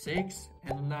have 6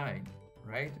 and 9,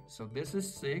 right? So this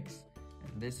is 6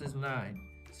 and this is 9.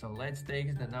 So let's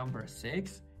take the number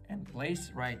 6 and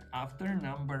place right after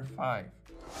number 5,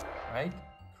 right?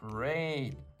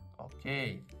 Great.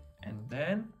 Okay, and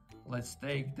then let's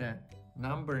take the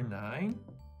number 9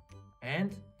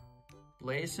 and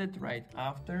place it right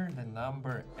after the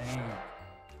number 8.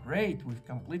 Great, we've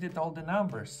completed all the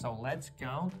numbers. So let's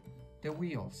count the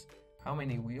wheels. How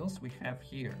many wheels we have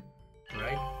here,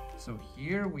 right? So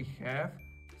here we have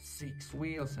 6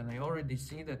 wheels, and I already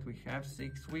see that we have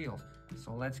 6 wheels.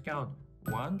 So let's count.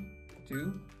 1,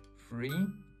 2, 3,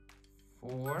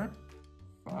 4,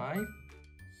 5,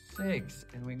 6.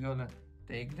 And we're gonna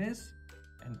take this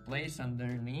and place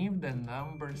underneath the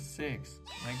number 6,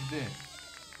 like this.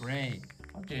 Great.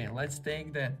 Okay, let's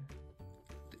take the...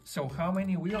 So how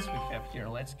many wheels we have here?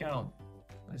 Let's count.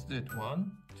 Let's do it.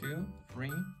 1, 2,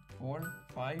 3, 4,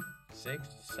 5, 6,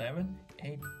 7,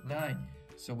 8, 9.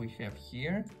 So we have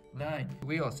here 9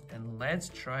 wheels, and let's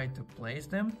try to place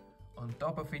them on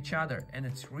top of each other. And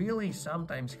it's really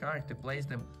sometimes hard to place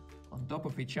them on top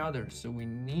of each other, so we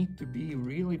need to be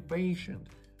really patient.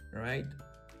 right?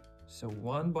 So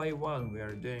one by one we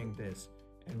are doing this,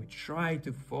 and we try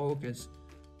to focus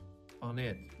on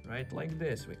it, right? Like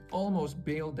this. We almost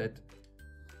build that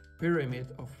pyramid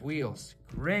of wheels.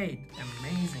 Great,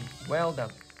 amazing, well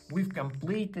done. We've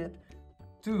completed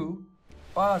 2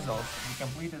 puzzles. We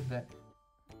completed the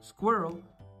squirrel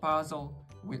puzzle,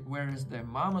 where is the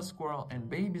mama squirrel and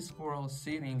baby squirrel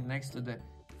sitting next to the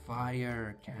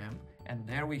fire camp. And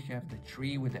there we have the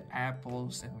tree with the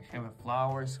apples, and we have the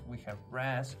flowers, we have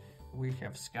grass, we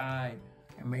have sky.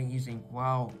 Amazing,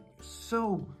 wow.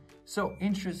 So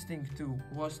interesting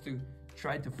was to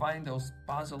try to find those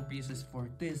puzzle pieces for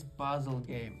this puzzle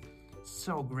game.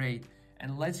 So great.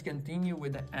 And let's continue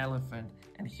with the elephant.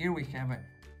 And here we have a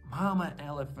mama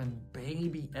elephant,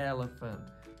 baby elephant.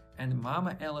 And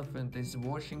mama elephant is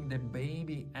washing the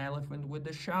baby elephant with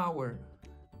the shower.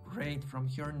 Great, from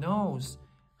her nose.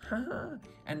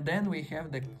 And then we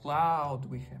have the cloud,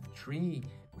 we have tree,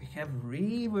 we have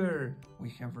river, we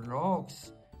have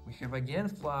rocks, we have again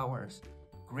flowers.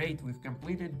 Great, we've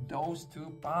completed those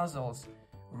 2 puzzles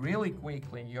really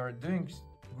quickly. You're doing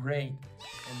great.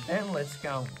 And then let's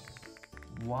count.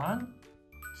 1,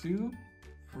 2,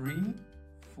 3,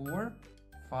 4,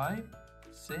 5,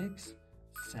 6,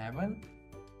 7,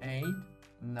 8,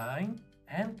 9,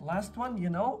 and last one,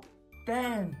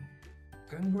 10.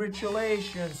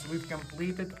 Congratulations, we've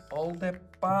completed all the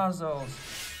puzzles.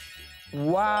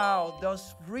 Wow,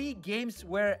 those 3 games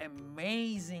were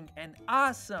amazing and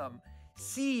awesome.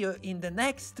 See you in the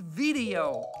next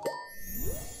video.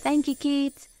 Thank you,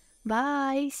 kids.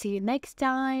 Bye. See you next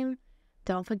time.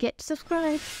 Don't forget to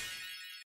subscribe.